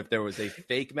weird if there was a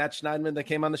fake Matt Schneidman that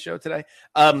came on the show today.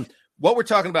 What we're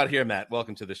talking about here, Matt,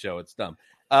 welcome to the show. It's dumb.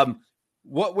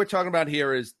 What we're talking about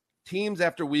here is teams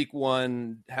after week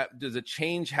one. Does it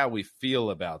change how we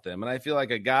feel about them? And I feel like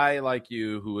a guy like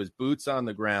you who was boots on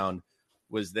the ground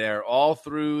was there all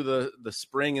through the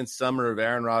spring and summer of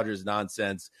Aaron Rodgers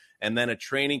nonsense, and then a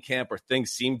training camp where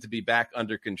things seemed to be back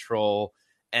under control.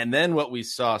 And then what we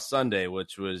saw Sunday,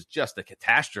 which was just a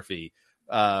catastrophe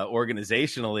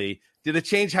organizationally, did it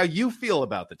change how you feel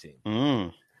about the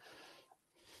team?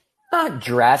 Not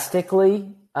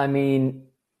drastically. I mean,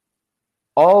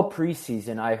 all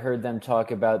preseason, I heard them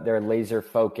talk about their laser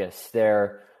focus,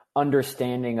 their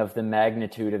understanding of the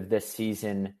magnitude of this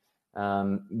season,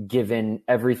 given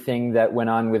everything that went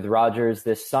on with Rodgers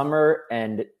this summer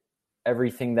and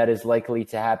everything that is likely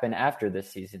to happen after this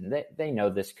season. They know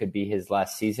this could be his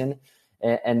last season,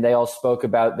 and they all spoke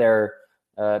about their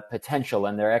potential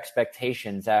and their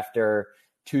expectations after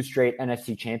 2 straight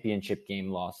NFC Championship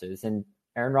game losses. And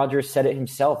Aaron Rodgers said it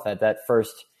himself at that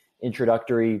first his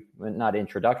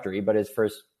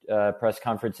first press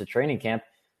conference at training camp.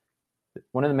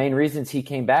 One of the main reasons he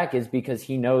came back is because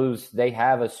he knows they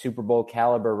have a Super Bowl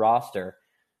caliber roster.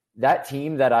 That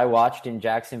team that I watched in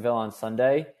Jacksonville on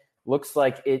Sunday looks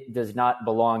like it does not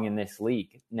belong in this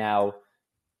league. Now,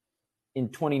 in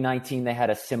 2019, they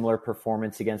had a similar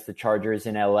performance against the Chargers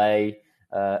in LA,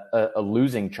 a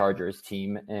losing Chargers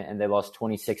team, and they lost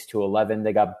 26-11.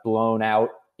 They got blown out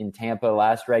in Tampa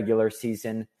last regular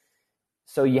season.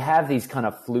 So you have these kind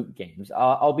of fluke games.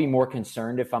 I'll be more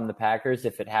concerned if I'm the Packers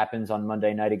if it happens on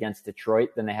Monday night against Detroit.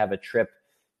 Then they have a trip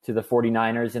to the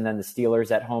 49ers and then the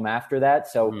Steelers at home after that.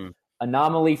 So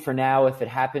anomaly for now. If it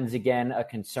happens again, a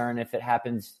concern. If it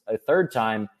happens a third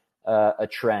time, a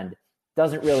trend.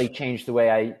 Doesn't really change the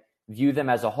way I view them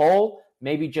as a whole.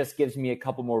 Maybe just gives me a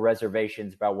couple more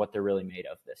reservations about what they're really made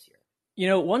of this year. You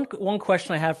know, one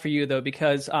question I have for you, though,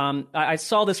 because I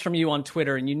saw this from you on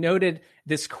Twitter, and you noted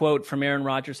this quote from Aaron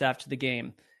Rodgers after the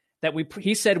game, that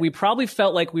he said, we probably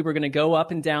felt like we were going to go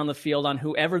up and down the field on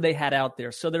whoever they had out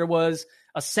there. So there was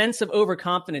a sense of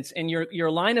overconfidence. And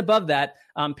your line above that,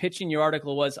 pitching your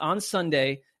article, was, on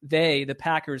Sunday, the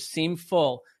Packers, seemed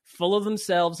full of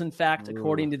themselves, in fact,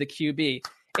 according to the QB.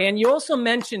 And you also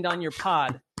mentioned on your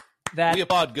pod that we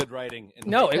applaud good writing.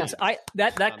 No, it was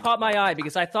that caught my eye,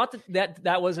 because I thought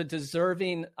that was a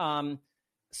deserving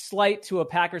slight to a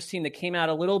Packers team that came out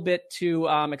a little bit too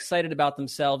excited about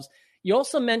themselves. You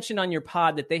also mentioned on your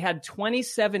pod that they had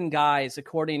 27 guys,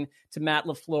 according to Matt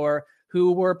LaFleur,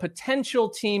 who were potential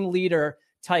team leader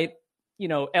type,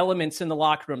 elements in the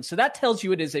locker room. So that tells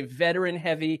you it is a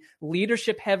veteran-heavy,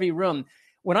 leadership-heavy room.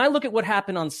 When I look at what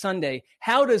happened on Sunday,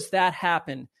 how does that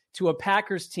happen to a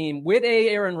Packers team with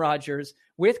Aaron Rodgers,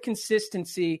 with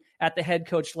consistency at the head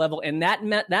coach level, and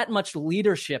that much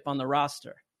leadership on the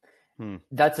roster?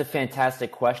 That's a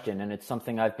fantastic question, and it's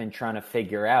something I've been trying to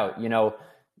figure out.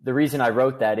 The reason I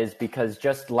wrote that is because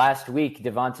just last week,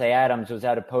 Devontae Adams was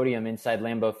at a podium inside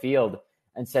Lambeau Field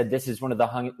and said, this is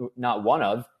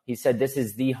he said, this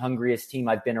is the hungriest team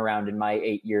I've been around in my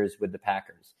 8 years with the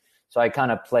Packers. So I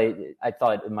kind of I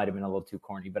thought it might have been a little too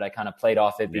corny, but I kind of played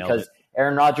off it because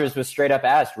Aaron Rodgers was straight up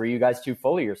asked, were you guys too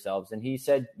full of yourselves? And he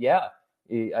said, yeah,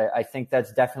 I think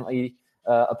that's definitely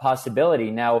a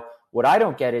possibility. Now, what I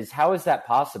don't get is how is that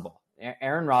possible?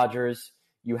 Aaron Rodgers,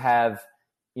 you have,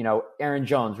 Aaron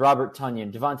Jones, Robert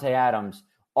Tonyan, Devontae Adams,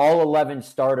 all 11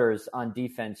 starters on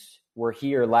defense were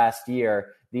here last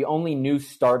year. The only new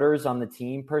starters on the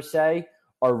team, per se,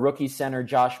 are rookie center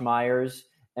Josh Myers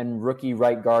and rookie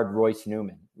right guard Royce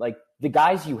Newman. Like, the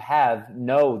guys you have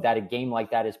know that a game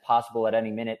like that is possible at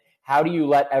any minute. How do you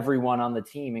let everyone on the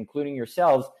team, including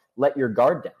yourselves, let your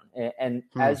guard down? And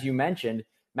as you mentioned,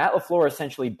 Matt LaFleur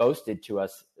essentially boasted to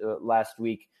us last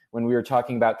week when we were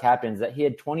talking about captains that he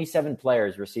had 27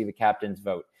 players receive a captain's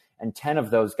vote, and 10 of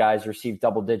those guys received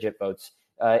double-digit votes.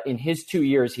 In his 2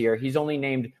 years here, he's only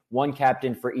named one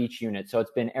captain for each unit. So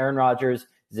it's been Aaron Rodgers,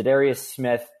 Zadarius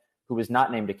Smith, who was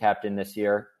not named a captain this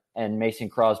year, and Mason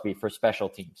Crosby for special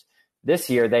teams. This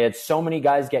year, they had so many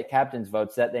guys get captain's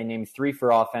votes that they named 3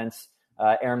 for offense,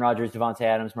 Aaron Rodgers, Devontae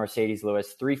Adams, Mercedes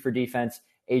Lewis, 3 for defense,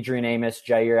 Adrian Amos,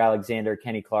 Jair Alexander,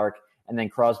 Kenny Clark, and then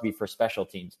Crosby for special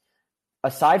teams.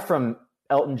 Aside from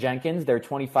Elton Jenkins, their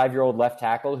 25-year-old left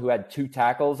tackle who had 2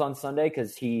 tackles on Sunday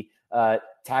because he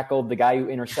tackled the guy who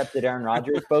intercepted Aaron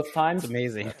Rodgers both times. It's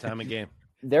amazing. That time of game.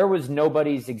 There was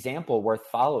nobody's example worth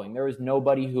following. There was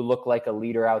nobody who looked like a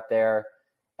leader out there.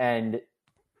 And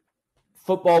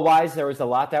football-wise, there was a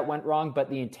lot that went wrong, but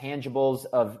the intangibles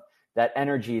of that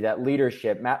energy, that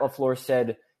leadership, Matt LaFleur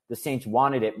said the Saints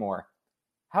wanted it more.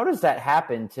 How does that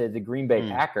happen to the Green Bay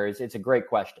Packers? It's a great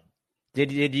question.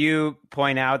 Did you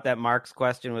point out that Mark's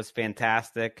question was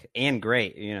fantastic and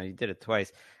great? You did it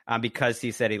twice because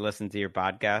he said he listened to your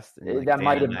podcast. That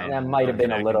might have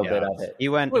been a little bit of it. He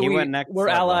went next. We're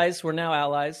allies. We're now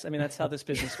allies. I mean, that's how this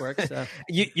business works. So.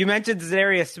 You mentioned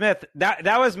Zadarius Smith.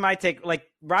 That was my take. Like,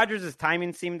 Rodgers'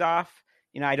 timing seemed off.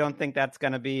 I don't think that's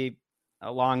going to be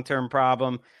a long-term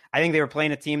problem. I think they were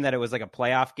playing a team that it was like a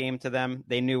playoff game to them.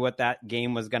 They knew what that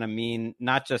game was going to mean,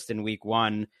 not just in week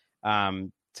 1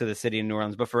 to the city of New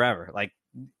Orleans, but forever. Like,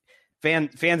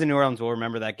 fans in New Orleans will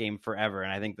remember that game forever.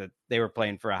 And I think that they were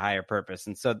playing for a higher purpose.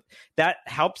 And so that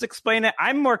helps explain it.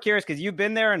 I'm more curious because you've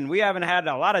been there and we haven't had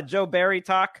a lot of Joe Barry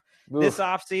talk this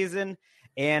offseason.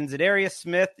 And Zadarius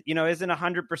Smith, isn't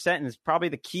 100% and is probably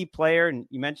the key player. And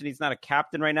you mentioned he's not a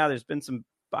captain right now. There's been some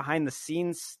behind the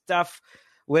scenes stuff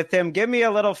with him. Give me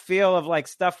a little feel of like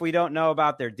stuff we don't know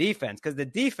about their defense, because the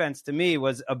defense to me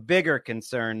was a bigger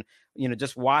concern,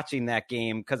 just watching that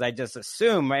game, because I just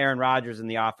assume Aaron Rodgers and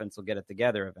the offense will get it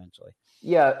together eventually.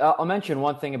 Yeah, I'll mention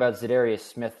one thing about Zadarius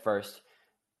Smith first.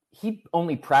 He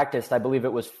only practiced, I believe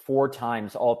it was 4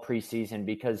 times all preseason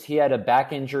because he had a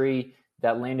back injury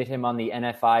that landed him on the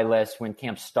NFI list when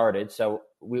camp started. So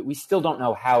we still don't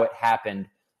know how it happened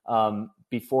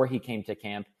before he came to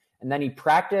camp. And then he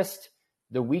practiced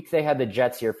the week they had the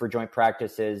Jets here for joint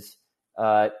practices,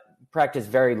 practice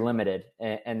very limited,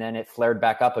 and then it flared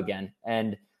back up again.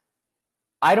 And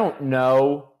I don't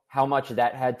know how much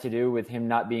that had to do with him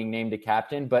not being named a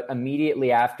captain, but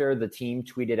immediately after the team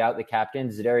tweeted out the captain,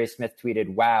 Zadarius Smith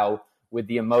tweeted, "Wow," with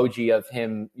the emoji of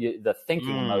him, the thinking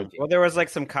emoji. Well, there was like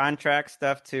some contract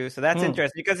stuff too. So that's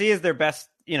interesting because he is their best,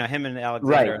 him and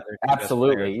Alexander. Right, are their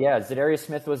absolutely. Yeah, Zadarius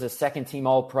Smith was a second-team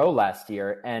All-Pro last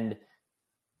year, and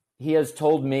he has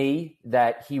told me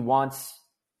that he wants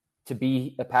to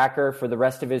be a Packer for the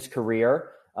rest of his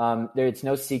career. It's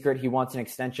no secret he wants an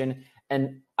extension.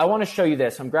 And I want to show you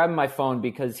this. I'm grabbing my phone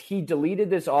because he deleted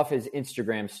this off his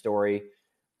Instagram story,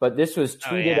 but this was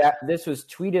tweeted out. This was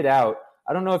tweeted out.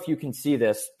 I don't know if you can see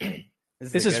this.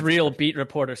 This is real beat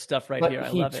reporter stuff right here. I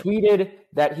love it. He tweeted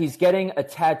that he's getting a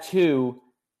tattoo.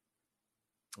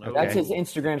 Okay. That's his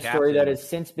Instagram story that has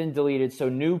since been deleted. So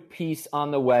new piece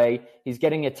on the way. He's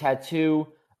getting a tattoo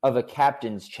of a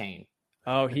captain's chain.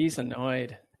 Oh, he's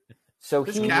annoyed. So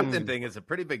this captain thing is a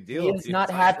pretty big deal. He is not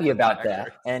happy about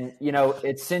that. And,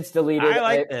 it's since deleted. I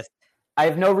like this. I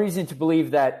have no reason to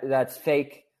believe that that's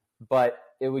fake, but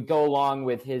it would go along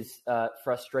with his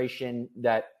frustration.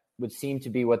 That would seem to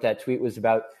be what that tweet was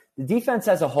about. The defense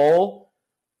as a whole,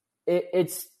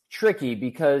 it's tricky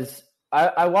because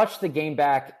I watched the game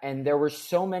back and there were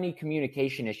so many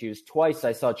communication issues. Twice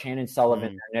I saw Chandon Sullivan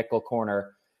in their nickel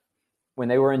corner when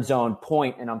they were in zone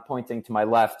point, and I'm pointing to my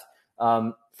left,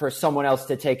 for someone else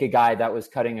to take a guy that was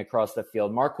cutting across the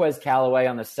field. Marquez Callaway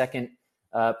on the second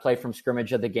play from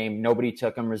scrimmage of the game, nobody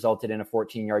took him, resulted in a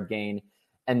 14-yard gain.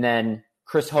 And then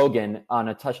Chris Hogan on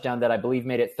a touchdown that I believe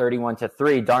made it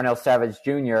 31-3. Darnell Savage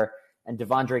Jr. and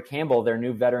Devondre Campbell, their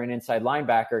new veteran inside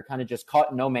linebacker, kind of just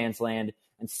caught in no man's land,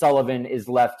 and Sullivan is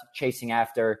left chasing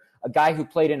after a guy who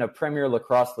played in a Premier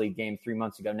Lacrosse League game 3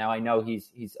 months ago. Now, I know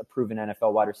he's a proven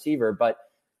NFL wide receiver, but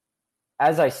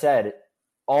as I said,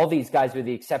 all these guys, with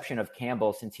the exception of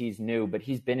Campbell, since he's new, but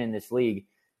he's been in this league,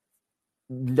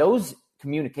 those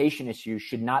communication issues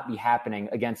should not be happening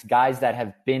against guys that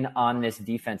have been on this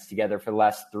defense together for the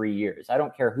last 3 years. I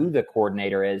don't care who the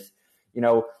coordinator is.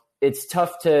 It's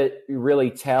tough to really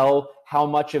tell how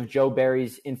much of Joe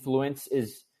Barry's influence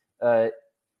is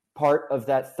part of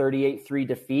that 38-3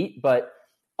 defeat, but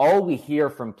all we hear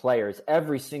from players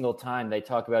every single time they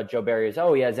talk about Joe Barry is,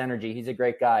 oh, he has energy, he's a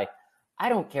great guy. I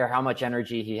don't care how much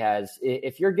energy he has.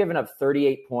 If you're giving up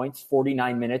 38 points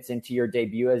 49 minutes into your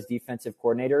debut as defensive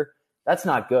coordinator, that's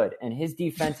not good. And his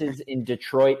defenses in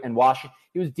Detroit and Washington,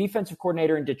 he was defensive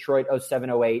coordinator in Detroit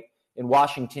 07-08, in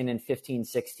Washington in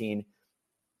 15-16.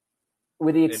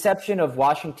 With the exception of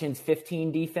Washington's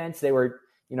 15 defense, they were,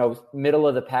 middle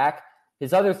of the pack.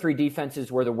 His other 3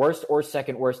 defenses were the worst or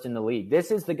second worst in the league. This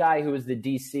is the guy who was the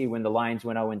DC when the Lions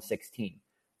went 0-16.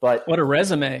 But what a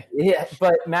resume. Yeah,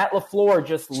 but Matt LaFleur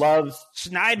just loves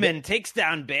Schneidman takes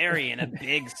down Barry in a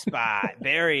big spot.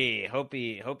 Barry, hope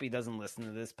he doesn't listen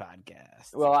to this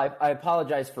podcast. Well, I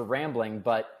apologize for rambling,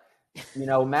 but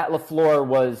Matt LaFleur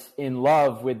was in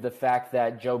love with the fact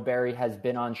that Joe Barry has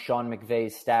been on Sean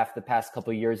McVay's staff the past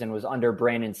couple of years and was under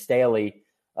Brandon Staley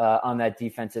on that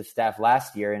defensive staff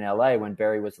last year in LA when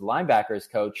Barry was the linebackers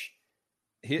coach.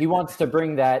 He wants to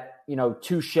bring that,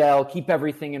 two shell, keep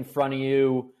everything in front of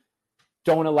you,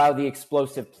 don't allow the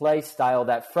explosive play style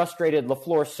that frustrated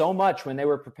LaFleur so much when they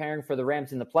were preparing for the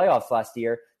Rams in the playoffs last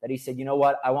year that he said, you know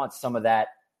what, I want some of that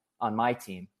on my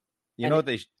team. You know what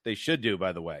they should do,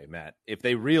 by the way, Matt? If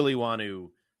they really want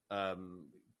to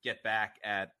get back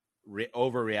at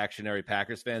overreactionary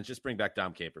Packers fans, just bring back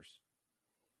Dom Capers.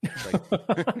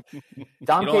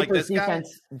 Dom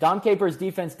Capers'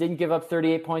 defense didn't give up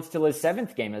 38 points till his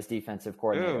 7th game as defensive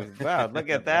coordinator. Ooh, wow, look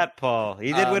at that, Paul.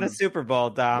 He did win a Super Bowl,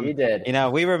 Dom. He did.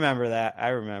 We remember that. I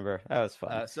remember. That was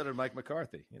fun. So did Mike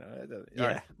McCarthy.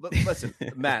 Yeah. Right. Listen,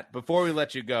 Matt, before we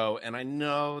let you go, and I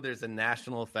know there's a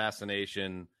national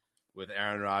fascination with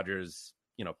Aaron Rodgers,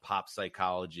 pop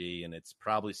psychology, and it's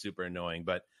probably super annoying,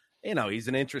 but, he's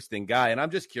an interesting guy. And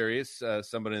I'm just curious,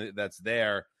 somebody that's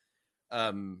there,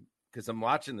 because I'm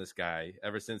watching this guy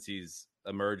ever since he's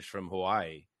emerged from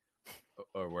Hawaii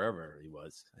or wherever he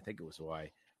was. I think it was Hawaii.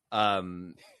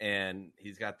 And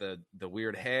he's got the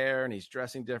weird hair and he's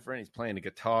dressing different. He's playing the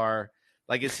guitar.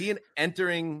 Like, is he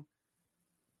entering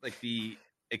like the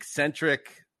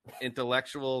eccentric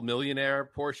intellectual millionaire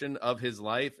portion of his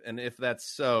life? And if that's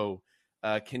so,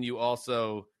 can you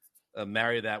also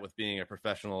marry that with being a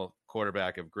professional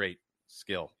quarterback of great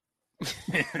skill?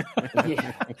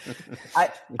 Yeah.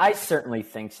 I certainly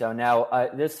think so.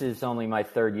 Now, this is only my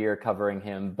 3rd year covering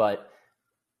him, but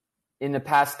in the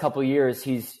past couple years,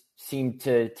 he's seemed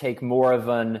to take more of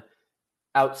an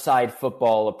outside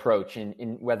football approach,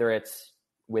 in whether it's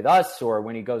with us or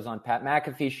when he goes on Pat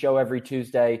McAfee's show every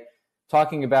Tuesday,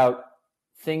 talking about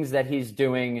things that he's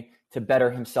doing to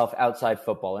better himself outside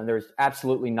football. And there's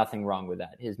absolutely nothing wrong with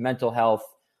that. His mental health,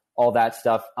 all that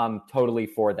stuff, I'm totally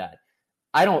for that.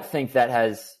 I don't think that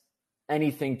has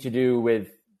anything to do with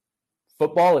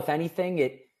football. If anything,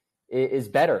 it is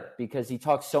better because he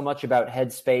talks so much about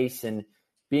headspace and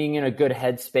being in a good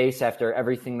headspace after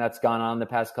everything that's gone on the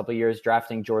past couple of years,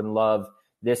 drafting Jordan Love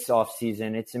this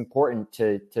offseason. It's important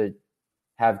to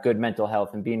have good mental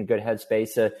health and be in a good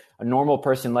headspace. A normal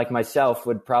person like myself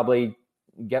would probably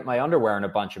get my underwear in a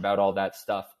bunch about all that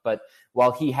stuff. But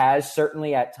while he has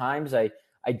certainly at times, I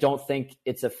don't think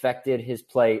it's affected his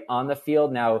play on the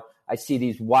field. Now, I see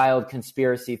these wild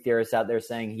conspiracy theorists out there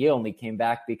saying he only came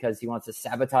back because he wants to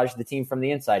sabotage the team from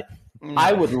the inside.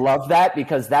 I would love that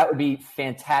because that would be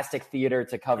fantastic theater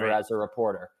to cover as a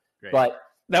reporter. Great. But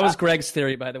that was Greg's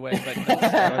theory, by the way.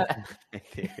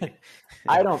 But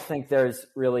I don't think there's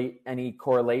really any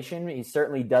correlation. He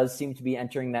certainly does seem to be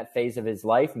entering that phase of his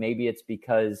life. Maybe it's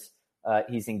because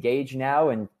he's engaged now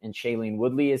and Shailene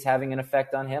Woodley is having an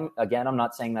effect on him. Again, I'm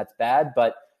not saying that's bad,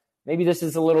 but maybe this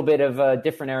is a little bit of a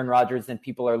different Aaron Rodgers than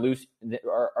people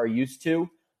are used to.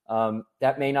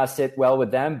 That may not sit well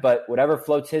with them, but whatever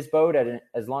floats his boat,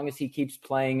 as long as he keeps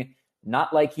playing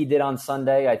not like he did on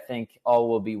Sunday, I think all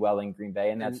will be well in Green Bay,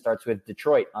 and that starts with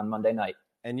Detroit on Monday night.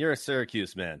 And you're a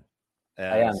Syracuse man.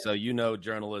 I am. So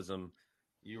journalism.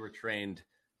 You were trained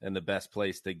in the best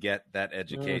place to get that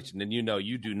education. And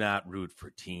you do not root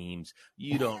for teams.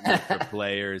 You don't root for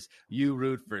players. You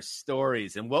root for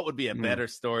stories. And what would be a better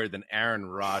story than Aaron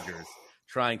Rodgers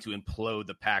trying to implode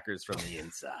the Packers from the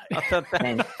inside?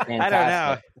 I don't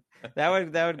know.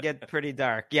 That would get pretty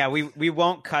dark. Yeah, we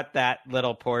won't cut that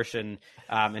little portion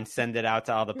and send it out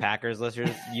to all the Packers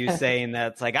listeners. You saying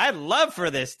that it's like, I'd love for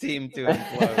this team to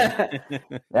implode.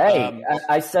 Hey,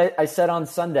 I said on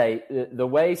Sunday, the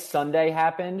way Sunday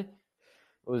happened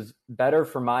was better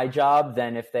for my job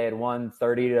than if they had won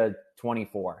 30-24.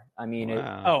 I mean,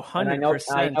 wow.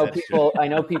 100%. I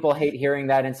know people hate hearing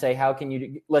that and say, how can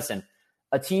you listen?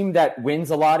 A team that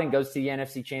wins a lot and goes to the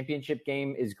NFC Championship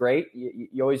game is great.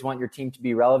 You always want your team to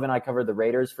be relevant. I covered the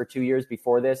Raiders for 2 years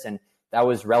before this, and that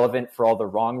was relevant for all the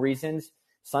wrong reasons.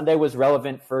 Sunday was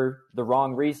relevant for the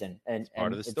wrong reason, and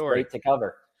part of the it's story. Great to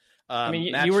cover. I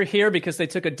mean, you were here because they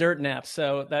took a dirt nap,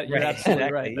 so that you're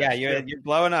absolutely right. Yeah, you're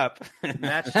blowing up.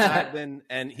 Matt Schneidman,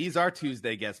 and he's our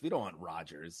Tuesday guest. We don't want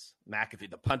Rodgers. McAfee,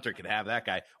 the punter, could have that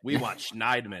guy. We want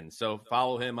Schneidman. So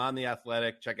follow him on The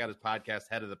Athletic. Check out his podcast,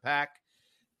 Head of the Pack.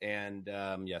 And,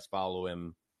 yes, follow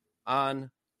him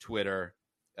on Twitter,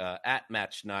 at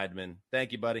Matt Schneidman.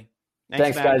 Thank you, buddy.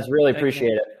 Thanks guys. Really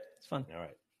appreciate it. It's fun. All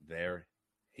right. There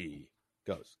he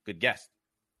goes. Good guest.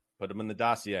 Put him in the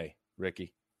dossier,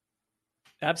 Ricky.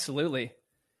 Absolutely.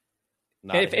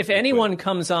 If anyone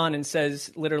comes on and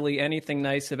says literally anything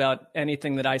nice about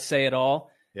anything that I say at all,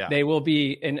 they will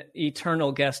be an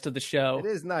eternal guest of the show. It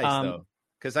is nice, though,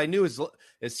 because I knew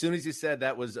as soon as you said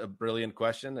that was a brilliant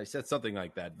question, I said something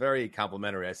like that. Very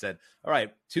complimentary. I said, all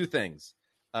right, 2 things.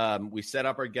 We set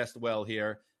up our guest well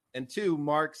here. And 2,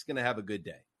 Mark's going to have a good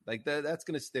day. Like that's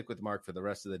going to stick with Mark for the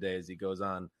rest of the day as he goes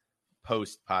on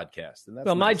post podcast. And that's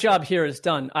well, my job here is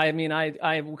done. I mean,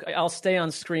 I'll stay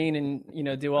on screen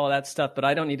and, do all that stuff, but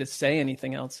I don't need to say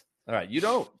anything else. All right. You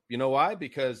don't. You know why?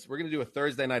 Because we're going to do a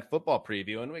Thursday night football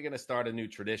preview, and we're going to start a new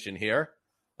tradition here.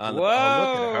 Whoa. Look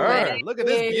at her. Look at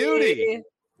this beauty.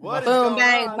 What Boom,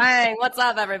 bang, bang. What's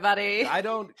up, everybody?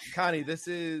 Connie, this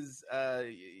is,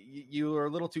 you are a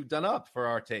little too done up for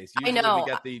our taste. Usually I know.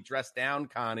 We get the dressed down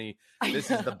Connie. This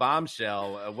is the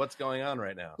bombshell. What's going on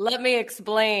right now? Let me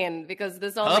explain, because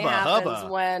this only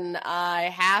happens when I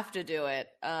have to do it.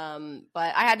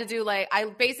 But I had to do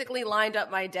I basically lined up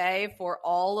my day for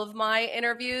all of my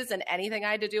interviews, and anything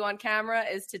I had to do on camera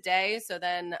is today. So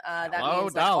then that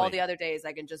means all the other days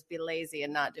I can just be lazy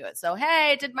and not do it. So,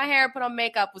 hey, did my hair, put on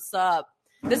makeup. What's up?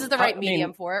 This is the right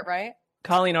medium for it, right?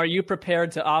 Colleen, are you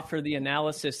prepared to offer the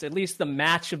analysis, at least the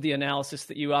match of the analysis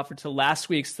that you offered to last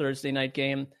week's Thursday night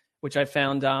game, which I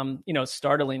found,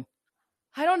 startling?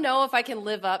 I don't know if I can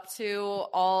live up to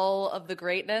all of the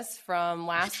greatness from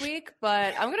last week,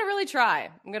 but I'm going to really try.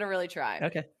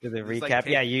 Okay. To the recap.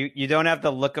 You don't have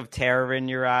the look of terror in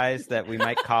your eyes that we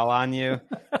might call on you.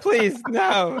 Please,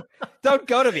 no. Don't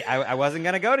go to me. I wasn't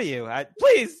going to go to you.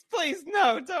 Please,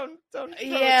 no, don't.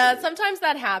 Yeah, sometimes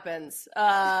that happens.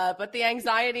 But the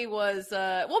anxiety was,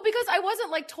 because I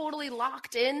wasn't totally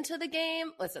locked into the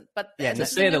game. Listen, but to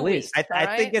say the least.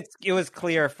 I think it was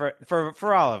clear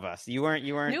for all of us. You weren't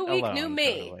new week, alone, new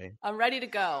me. Totally. I'm ready to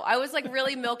go. I was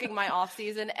really milking my off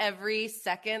season every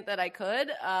second that I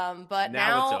could. But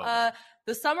now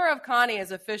the summer of Connie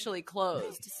is officially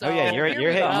closed. So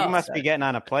you must be getting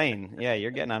on a plane. Yeah,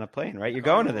 you're getting on a plane, right? You're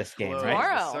going to this game, right?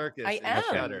 Tomorrow. The circus I am.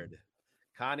 Shuttered.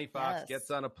 Connie Fox gets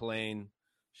on a plane.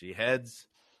 She heads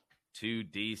to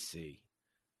D.C.,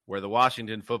 where the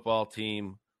Washington football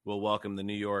team will welcome the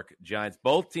New York Giants.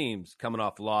 Both teams coming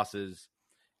off losses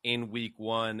in week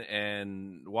 1,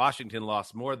 and Washington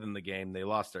lost more than the game. They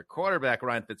lost their quarterback,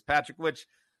 Ryan Fitzpatrick, which,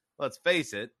 let's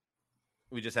face it,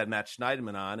 we just had Matt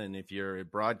Schneidman on, and if you're a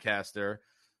broadcaster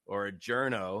or a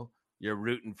journo, you're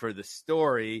rooting for the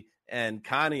story, and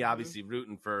Connie obviously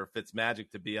rooting for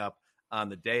Fitzmagic to be up on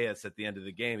the dais at the end of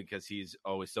the game because he's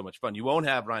always so much fun. You won't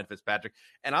have Ryan Fitzpatrick,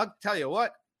 and I'll tell you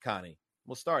what, Connie,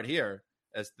 we'll start here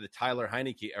as the Tyler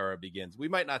Heineke era begins. We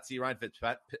might not see Ryan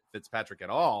Fitzpatrick at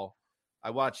all. I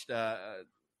watched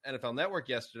NFL Network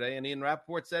yesterday, and Ian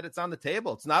Rappaport said it's on the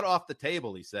table. It's not off the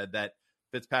table, he said, that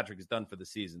Fitzpatrick is done for the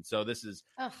season. So this is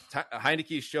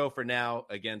Heineke's show for now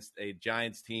against a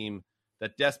Giants team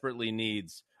that desperately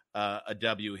needs a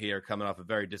W here, coming off a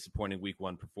very disappointing week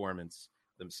 1 performance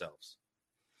themselves.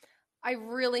 I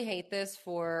really hate this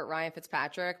for Ryan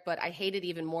Fitzpatrick, but I hate it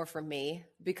even more for me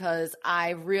because I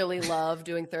really love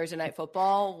doing Thursday Night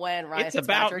Football when Ryan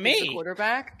Fitzpatrick is the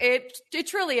quarterback. It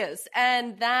truly is.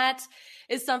 And that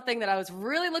is something that I was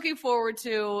really looking forward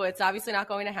to. It's obviously not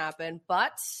going to happen,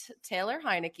 but Taylor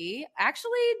Heineke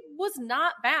actually was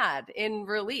not bad in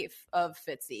relief of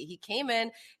Fitzy. He came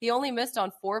in, he only missed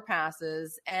on 4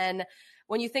 passes, and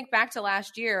when you think back to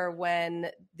last year when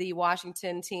the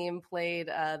Washington team played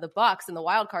the Bucs in the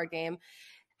wild card game,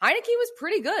 Heineke was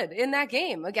pretty good in that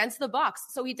game against the Bucs.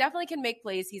 So he definitely can make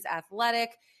plays. He's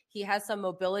athletic. He has some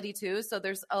mobility too. So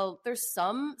there's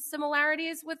some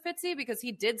similarities with Fitzy because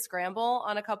he did scramble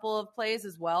on a couple of plays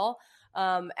as well.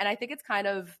 And I think it's kind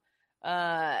of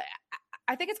I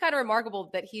I think it's kind of remarkable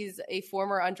that he's a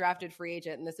former undrafted free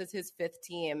agent, and this is his 5th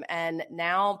team. And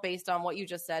now, based on what you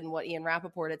just said and what Ian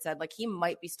Rappaport had said, like, he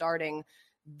might be starting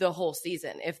the whole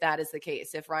season if that is the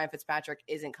case, if Ryan Fitzpatrick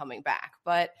isn't coming back.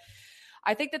 But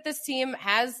I think that this team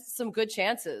has some good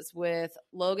chances with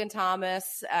Logan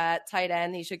Thomas at tight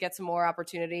end. He should get some more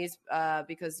opportunities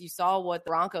because you saw what the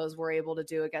Broncos were able to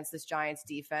do against this Giants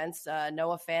defense.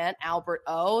 Noah Fant, Albert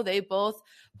O, they both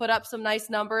put up some nice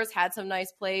numbers, had some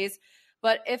nice plays.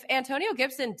 But if Antonio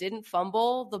Gibson didn't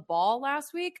fumble the ball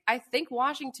last week, I think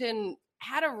Washington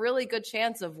had a really good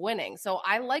chance of winning. So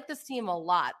I like this team a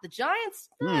lot. The Giants,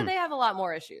 they have a lot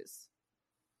more issues.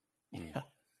 Yeah.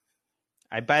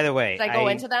 By the way, did I go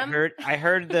into them? I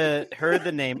heard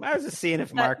the name. I was just seeing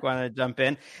if Mark wanted to jump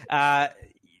in. I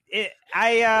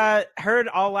heard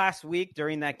all last week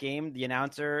during that game the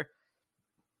announcer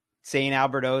saying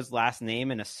Albert O's last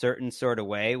name in a certain sort of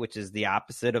way, which is the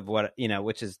opposite of what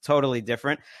which is totally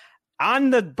different. On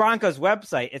the Broncos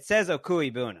website, it says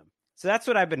Okui Bunum. So that's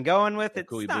what I've been going with.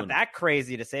 It's not that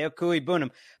crazy to say Okui Bunum,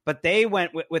 but they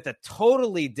went with a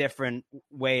totally different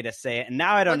way to say it, and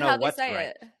now I don't know what's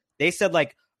right. They said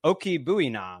like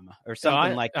Okibuinam or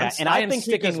something like that. And I think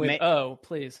sticking with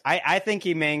please. I think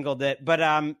he mangled it. But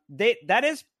that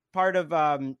is part of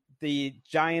the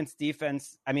Giants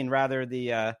defense. I mean, rather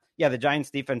the Giants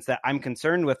defense that I'm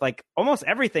concerned with. Like almost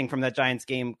everything from that Giants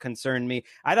game concerned me.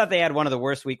 I thought they had one of the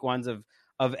worst week ones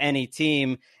of any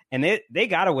team, and they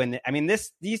got to win. I mean,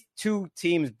 these two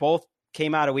teams both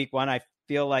came out of week one, I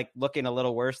feel like, looking a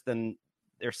little worse than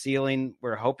their ceiling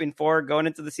we're hoping for going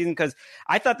into the season, because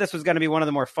I thought this was going to be one of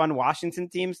the more fun Washington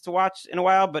teams to watch in a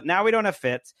while, but now we don't have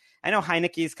Fitz. I know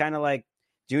Heineke's kind of like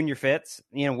junior Fitz,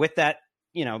 with that,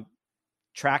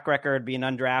 track record being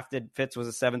undrafted. Fitz was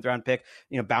a 7th round pick,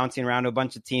 bouncing around to a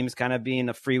bunch of teams, kind of being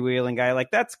a freewheeling guy.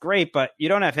 Like, that's great, but you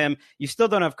don't have him. You still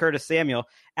don't have Curtis Samuel.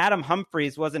 Adam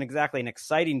Humphries wasn't exactly an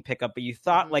exciting pickup, but you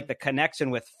thought like the connection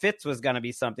with Fitz was going to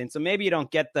be something. So maybe you don't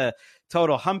get the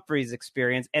total Humphries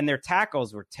experience, and their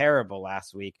tackles were terrible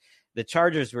last week. The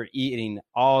Chargers were eating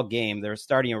all game. They were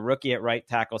starting a rookie at right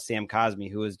tackle, Sam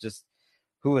Cosmi, who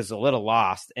was a little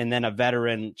lost, and then a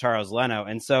veteran, Charles Leno.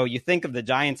 And so you think of the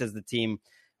Giants as the team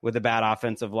with a bad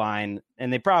offensive line,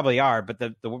 and they probably are, but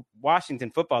the Washington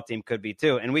football team could be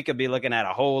too. And we could be looking at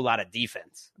a whole lot of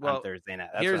defense on Thursday night.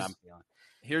 That's what I'm feeling.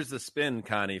 Here's the spin,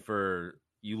 Connie, for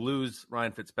you lose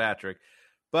Ryan Fitzpatrick,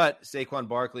 but Saquon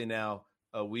Barkley now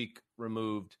a week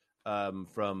removed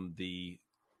from the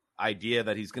idea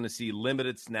that he's going to see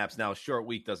limited snaps. Now, a short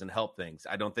week doesn't help things.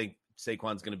 I don't think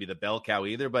Saquon's going to be the bell cow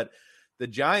either, but the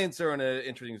Giants are in an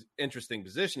interesting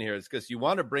position here. It's because you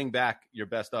want to bring back your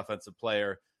best offensive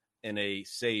player in a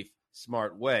safe,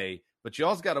 smart way, but you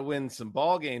also got to win some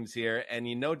ball games here. And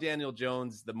Daniel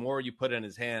Jones, the more you put in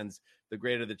his hands, the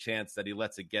greater the chance that he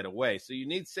lets it get away. So you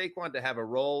need Saquon to have a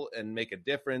role and make a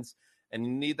difference. And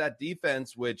you need that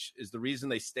defense, which is the reason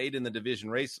they stayed in the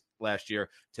division race last year,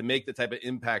 to make the type of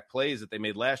impact plays that they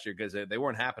made last year, because they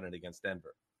weren't happening against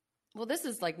Denver. Well, this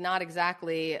is like not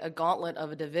exactly a gauntlet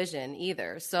of a division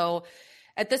either. So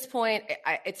at this point,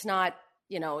 it's not,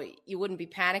 you wouldn't be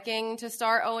panicking to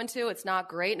start 0-2. It's not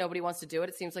great. Nobody wants to do it.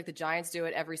 It seems like the Giants do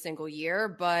it every single year,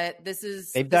 but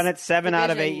they've done it 7 out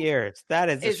of 8 years. That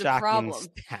is a shocking problem.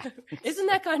 Stat. Isn't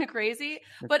that kind of crazy?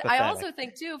 But pathetic. I also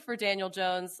think too, for Daniel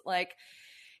Jones, like,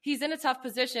 he's in a tough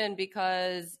position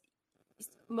because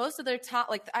most of their top,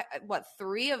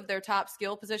 3 of their top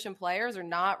skill position players are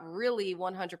not really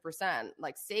 100%.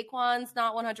 Like, Saquon's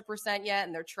not 100% yet,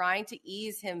 and they're trying to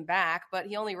ease him back, but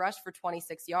he only rushed for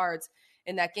 26 yards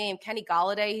in that game. Kenny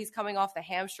Golladay, he's coming off the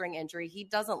hamstring injury. He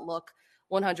doesn't look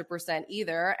 100%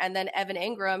 either. And then Evan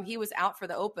Ingram, he was out for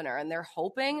the opener, and they're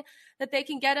hoping that they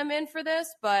can get him in for this.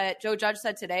 But Joe Judge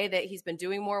said today that he's been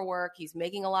doing more work. He's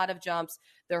making a lot of jumps.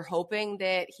 They're hoping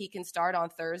that he can start on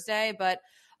Thursday, but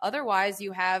otherwise,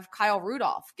 you have Kyle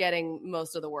Rudolph getting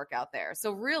most of the work out there.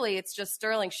 So really, it's just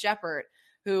Sterling Shepard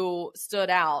who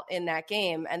stood out in that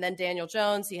game. And then Daniel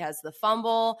Jones, he has the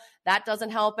fumble. That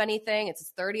doesn't help anything. It's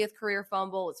his 30th career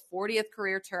fumble. It's 40th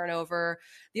career turnover.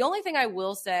 The only thing I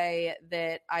will say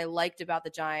that I liked about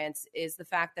the Giants is the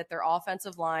fact that their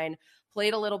offensive line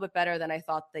played a little bit better than I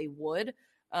thought they would.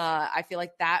 I feel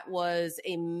like that was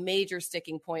a major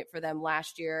sticking point for them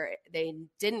last year. They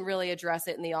didn't really address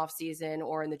it in the offseason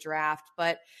or in the draft,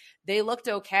 but they looked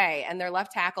okay. And their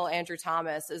left tackle, Andrew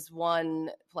Thomas, is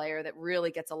one player that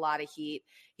really gets a lot of heat.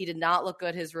 He did not look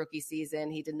good his rookie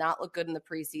season. He did not look good in the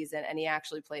preseason, and he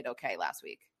actually played okay last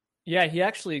week. Yeah, he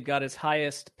actually got his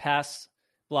highest pass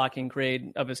blocking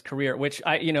grade of his career, which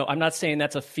I'm not saying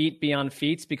that's a feat beyond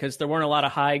feats, because there weren't a lot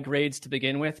of high grades to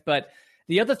begin with, but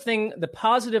The other thing, the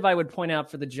positive I would point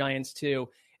out for the Giants too,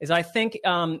 is I think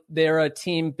they're a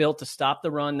team built to stop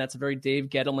the run. That's a very Dave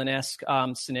Gettleman-esque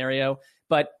scenario.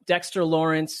 But Dexter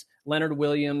Lawrence, Leonard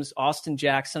Williams, Austin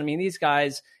Jackson, I mean, these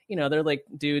guys, they're like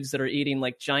dudes that are eating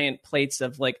like giant plates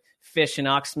of like fish and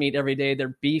ox meat every day.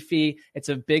 They're beefy. It's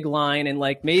a big line. And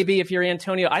like maybe if you're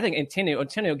Antonio, I think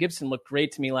Antonio Gibson looked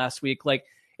great to me last week. Like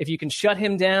if you can shut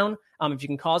him down, if you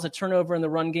can cause a turnover in the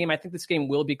run game, I think this game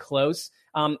will be close.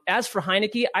 As for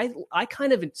Heineke, I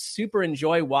kind of super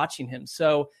enjoy watching him.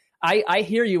 So I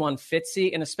hear you on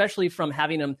Fitzy, and especially from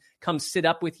having him come sit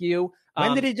up with you.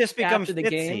 When did he just become after the Fitzy?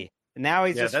 Game? Now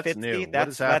he's just that's Fitzy. new.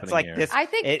 That's like here? This. I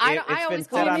think it's I always been said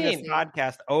call on him this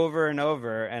podcast over and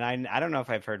over, and I don't know if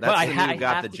I've heard that. Well, I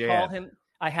have to call him.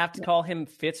 I have to call him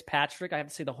Fitzpatrick. I have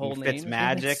to say the whole name.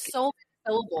 Fitzmagic. So many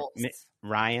syllables.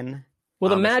 Ryan. Well,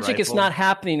 the magic is not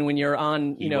happening when you're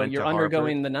on. You're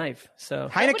undergoing the knife. So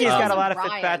Heineke's got a lot of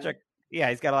Fitzpatrick. Yeah,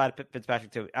 he's got a lot of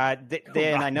Fitzpatrick too.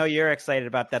 Dan, I know you're excited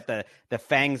about that. The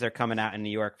fangs are coming out in New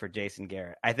York for Jason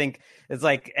Garrett. I think it's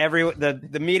like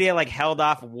the media like held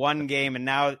off one game, and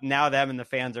now them and the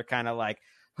fans are kind of like,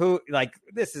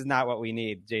 this is not what we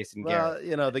need, Jason Garrett.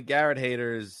 Well, the Garrett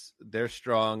haters, they're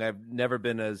strong. I've never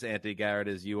been as anti-Garrett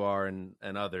as you are and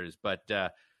others, but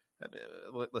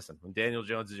listen, when Daniel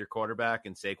Jones is your quarterback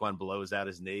and Saquon blows out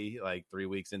his knee like 3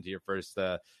 weeks into your first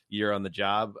year on the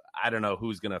job, I don't know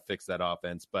who's going to fix that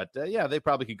offense. But, they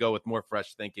probably could go with more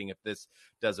fresh thinking if this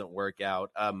doesn't work out.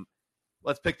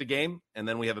 Let's pick the game, and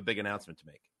then we have a big announcement to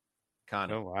make.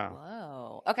 Connie. Oh,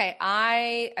 wow. Whoa. Okay,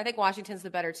 I think Washington's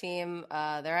the better team.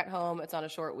 They're at home. It's on a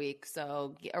short week.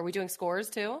 So are we doing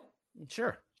scores too?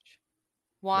 Sure.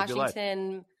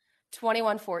 Washington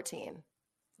 21-14.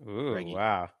 Ooh,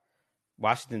 wow.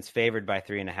 Washington's favored by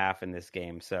 3.5 in this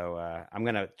game. So I'm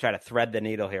going to try to thread the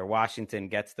needle here. Washington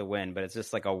gets the win, but it's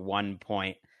just like a 1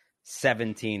 point,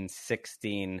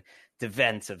 17-16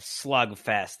 defensive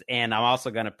slugfest. And I'm also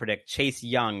going to predict Chase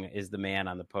Young is the man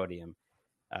on the podium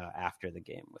after the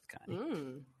game with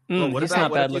Connie. What he's about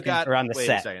not bad you looking. got Or on the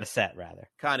set rather.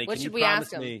 Connie, What can should you we promise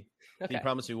ask him? me? Okay. Can you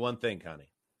promise me one thing,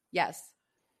 Connie? Yes.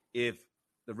 If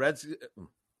the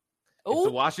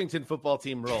Washington football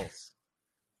team rolls,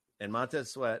 and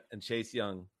Montez Sweat and Chase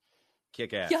Young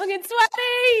kick ass, Young and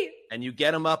Sweaty, and you get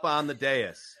them up on the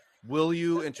dais, will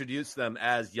you introduce them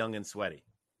as Young and Sweaty?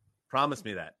 Promise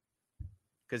me that,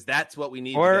 because that's what we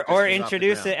need. Or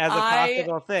introduce it as a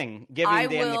possible thing. Giving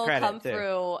Dan the credit I will come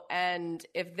through, and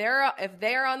if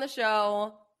they're on the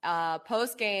show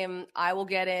post game, I will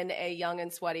get in a Young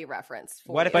and Sweaty reference.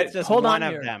 What if it's just one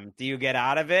of them? Do you get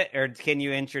out of it, or can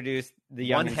you introduce the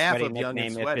Young and Sweaty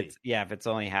nickname if it's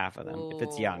only half of them? Ooh. If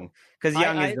it's Young, because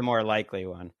Young is the more likely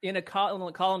one. In a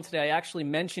column today, I actually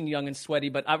mentioned Young and Sweaty,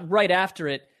 but right after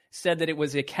it said that it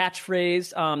was a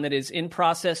catchphrase that is in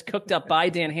process, cooked up by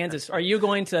Dan Hansis. Are you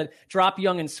going to drop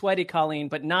Young and Sweaty, Colleen,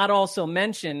 but not also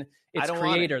mention its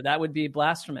creator? That would be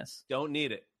blasphemous. Don't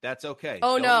need it. That's okay.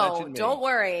 Oh, no. Don't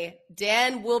worry.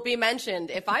 Dan will be mentioned.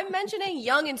 If I'm mentioning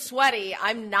Young and Sweaty,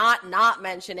 I'm not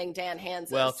mentioning Dan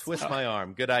Hansis. Well, twist my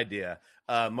arm. Good idea.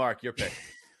 Mark, your pick.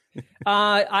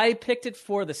 I picked it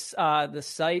for the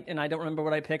site, and I don't remember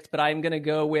what I picked, but I'm going to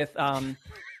go with I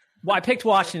picked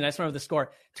Washington. I just remember the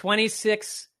score.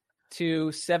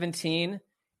 26-17,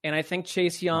 and I think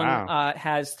Chase Young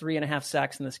has 3.5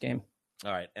 sacks in this game.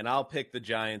 All right, and I'll pick the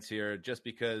Giants here just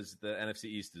because the NFC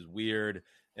East is weird,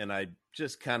 and I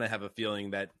just kind of have a feeling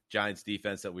that Giants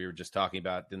defense that we were just talking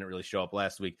about didn't really show up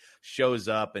last week, shows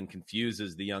up and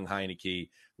confuses the young Heineke.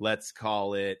 Let's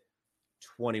call it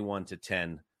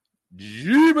 21-10.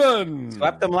 G-Men!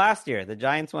 Swept them last year. The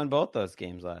Giants won both those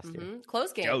games last year.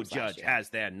 Close games. Joe Judge has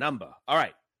their number. All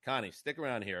right, Connie, stick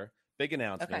around here. Big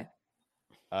announcement.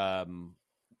 Okay.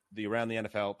 The Around the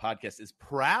NFL podcast is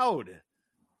proud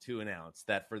to announce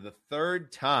that for the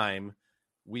third time,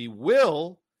 we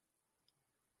will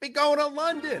be going to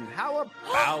London. How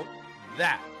about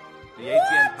that? The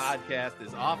ATN podcast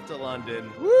is off to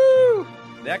London. Woo!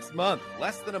 Next month,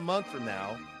 less than a month from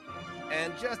now.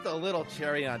 And just a little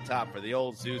cherry on top for the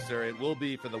old Zeuser. It will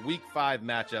be for the Week 5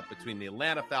 matchup between the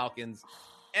Atlanta Falcons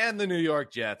and the New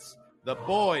York Jets. The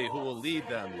boy who will lead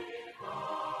them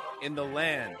in the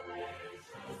land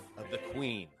of the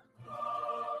Queen.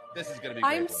 This is going to be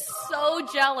great. I'm so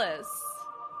jealous.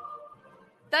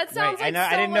 That sounds like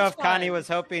I didn't know if Connie was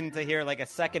hoping to hear like a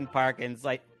second part, and it's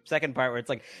like second part where it's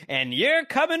like, and you're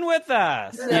coming with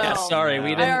us. No. Yeah, sorry,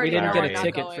 we didn't get a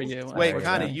ticket for you. Wait,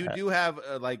 Connie, you do have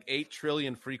like 8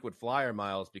 trillion frequent flyer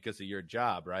miles because of your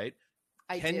job, right?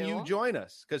 I Can do. you join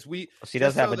us? Because she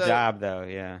does have a job, though.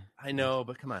 Yeah, I know,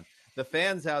 but come on. the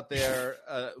fans out there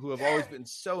who have always been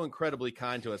so incredibly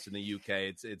kind to us in the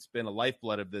UK. It's been a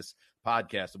lifeblood of this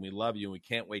podcast, and we love you, and we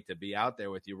can't wait to be out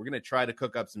there with you. We're going to try to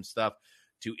cook up some stuff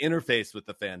to interface with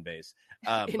the fan base.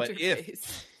 But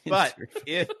if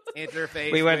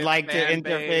interface, we would like to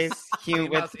interface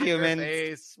with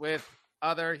humans, with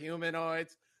other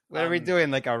humanoids. What are we doing?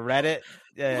 Like a Reddit?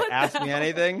 Ask me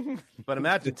anything. But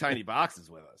imagine tiny boxes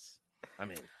with us. I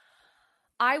mean,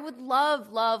 I would love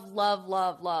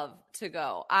to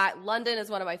go. London is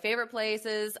one of my favorite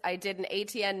places. I did an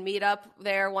ATN meetup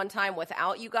there one time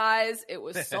without you guys. It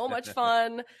was so much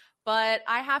fun. But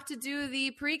I have to do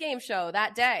the pregame show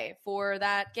that day for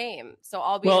that game, so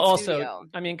I'll be in studio. Also,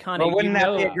 I mean, Connie, wouldn't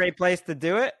that be a great place to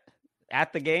do it?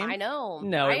 At the game? I know.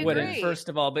 No, it wouldn't, first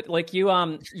of all. But like you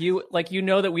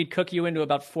know that we'd cook you into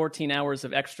about 14 hours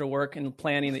of extra work and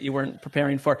planning that you weren't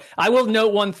preparing for. I will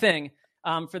note one thing.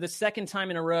 For the second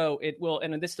time in a row, it will,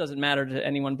 and this doesn't matter to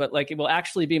anyone, but like it will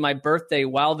actually be my birthday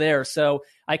while there. So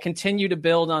I continue to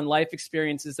build on life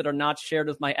experiences that are not shared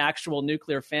with my actual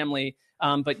nuclear family,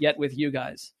 but yet with you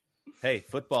guys. Hey,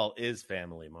 football is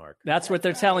family, Mark. That's what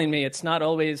they're telling me. It's not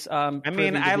always. I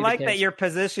mean, I like that you're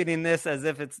positioning this as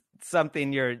if it's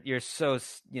something you're so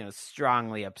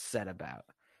strongly upset about.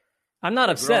 I'm not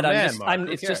upset.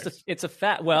 It's a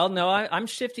fact. Well, no, I'm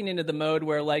shifting into the mode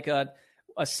where like a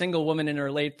single woman in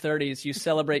her late 30s, you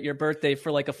celebrate your birthday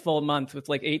for like a full month with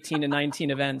like 18 to 19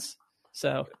 events.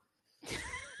 So.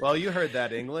 Well, you heard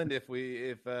that, England. If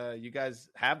you guys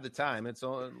have the time, it's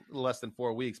only less than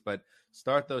 4 weeks, but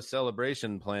start those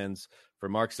celebration plans for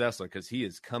Mark Sessler because he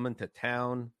is coming to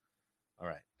town. All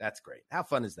right, that's great. How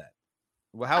fun is that?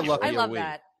 Well, how lucky are we? I love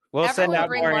that. We'll send out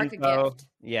more info.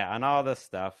 Yeah, on all this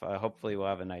stuff. Hopefully, we'll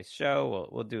have a nice show.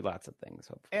 We'll do lots of things.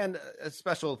 Hopefully. And a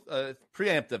special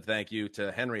preemptive thank you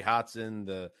to Henry Hodson,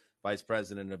 the Vice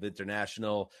President of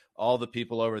International, all the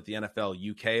people over at the NFL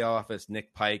UK office,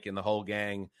 Nick Pike and the whole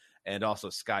gang, and also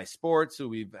Sky Sports, who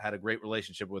we've had a great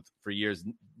relationship with for years.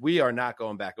 We are not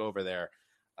going back over there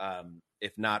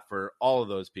if not for all of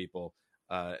those people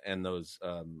and those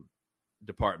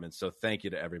departments. So thank you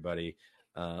to everybody.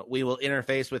 We will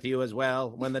interface with you as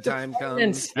well when the time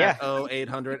comes. Yeah.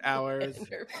 800 hours.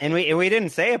 And we didn't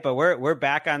say it, but we're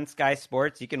back on Sky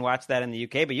Sports. You can watch that in the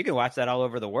UK, but you can watch that all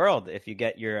over the world if you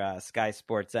get your Sky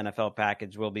Sports NFL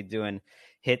package. We'll be doing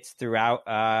hits throughout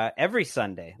every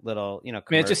Sunday. Little,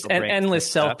 it's just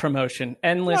endless self-promotion.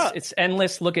 It's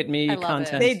endless look at me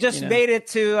content. They just made it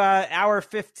to hour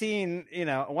 15,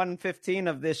 1:15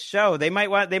 of this show. They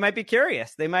might be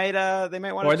curious. They might want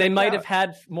to, or they might have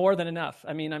had more than enough.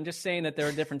 I mean, I'm just saying that there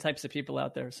are different types of people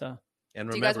out there. So, and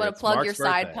do you guys want to plug your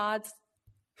side pods?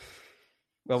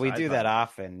 Well, we do that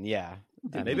often. Yeah.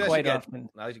 Maybe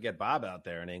I should get Bob out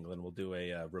there in England. We'll do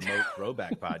a remote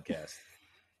throwback podcast.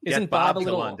 Isn't Bob a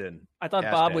little? London. I thought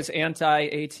Bob was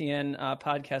anti-ATN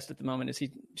podcast at the moment. Is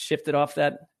he shifted off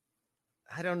that?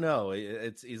 I don't know.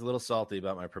 He's a little salty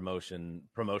about my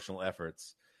promotional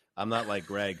efforts. I'm not like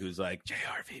Greg, who's like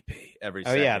JRVP every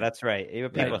second. Oh yeah, that's right.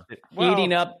 People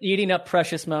eating up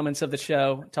precious moments of the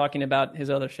show, talking about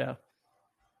his other show.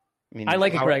 I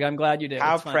like it, Greg. I'm glad you did.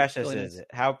 How precious is it?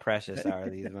 How precious are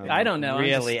these moments? I don't know.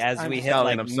 Really, as we hit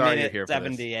like minute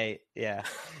 78. Yeah.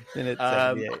 Minute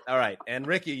 78. All right. And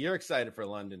Ricky, you're excited for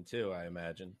London too, I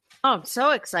imagine. Oh, I'm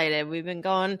so excited. We've been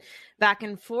going back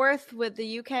and forth with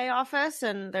the UK office,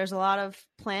 and there's a lot of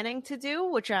planning to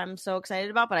do, which I'm so excited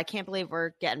about, but I can't believe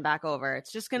we're getting back over.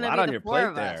 It's just going to be the four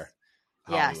of us.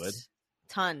 Hollywood. Yes.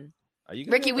 Ton.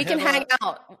 Ricky, we can hang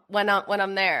out when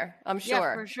I'm there. I'm sure.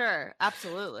 Yeah, for sure.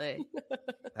 Absolutely.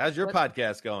 How's your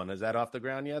podcast going? Is that off the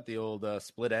ground yet? The old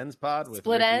Split Ends pod with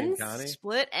Split Ricky Ends? and Connie?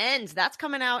 Split Ends. That's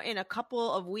coming out in a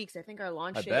couple of weeks. I think our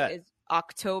launch date is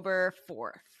October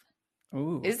 4th.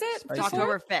 Ooh, is it? It's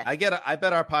October 5th. I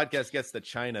bet our podcast gets to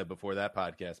China before that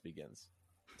podcast begins.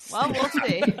 Well, we'll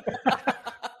see.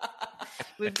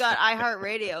 We've got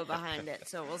iHeartRadio behind it,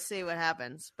 so we'll see what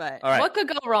happens. But what could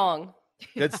go wrong?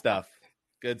 Good stuff.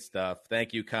 Good stuff.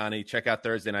 Thank you, Connie. Check out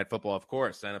Thursday Night Football, of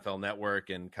course, NFL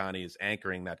Network, and Connie is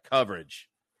anchoring that coverage.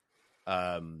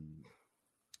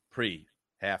 Pre,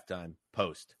 halftime,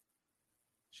 post.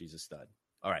 She's a stud.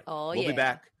 All right. We'll be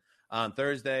back on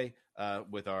Thursday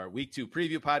with our Week 2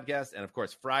 preview podcast, and, of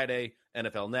course, Friday,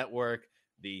 NFL Network,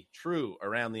 the true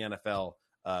Around the NFL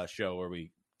show where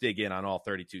we dig in on all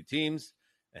 32 teams.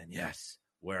 And, yes,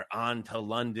 we're on to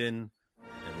London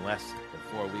in less than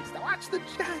 4 weeks. Now watch the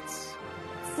Jets.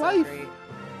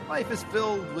 Life is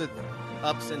filled with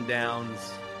ups and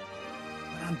downs,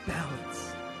 but on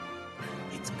balance,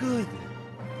 it's good.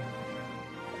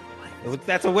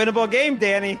 That's a winnable game,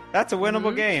 Danny. That's a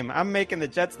winnable game. I'm making the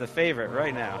Jets the favorite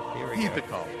right now. Here we go. Keep it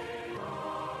calm.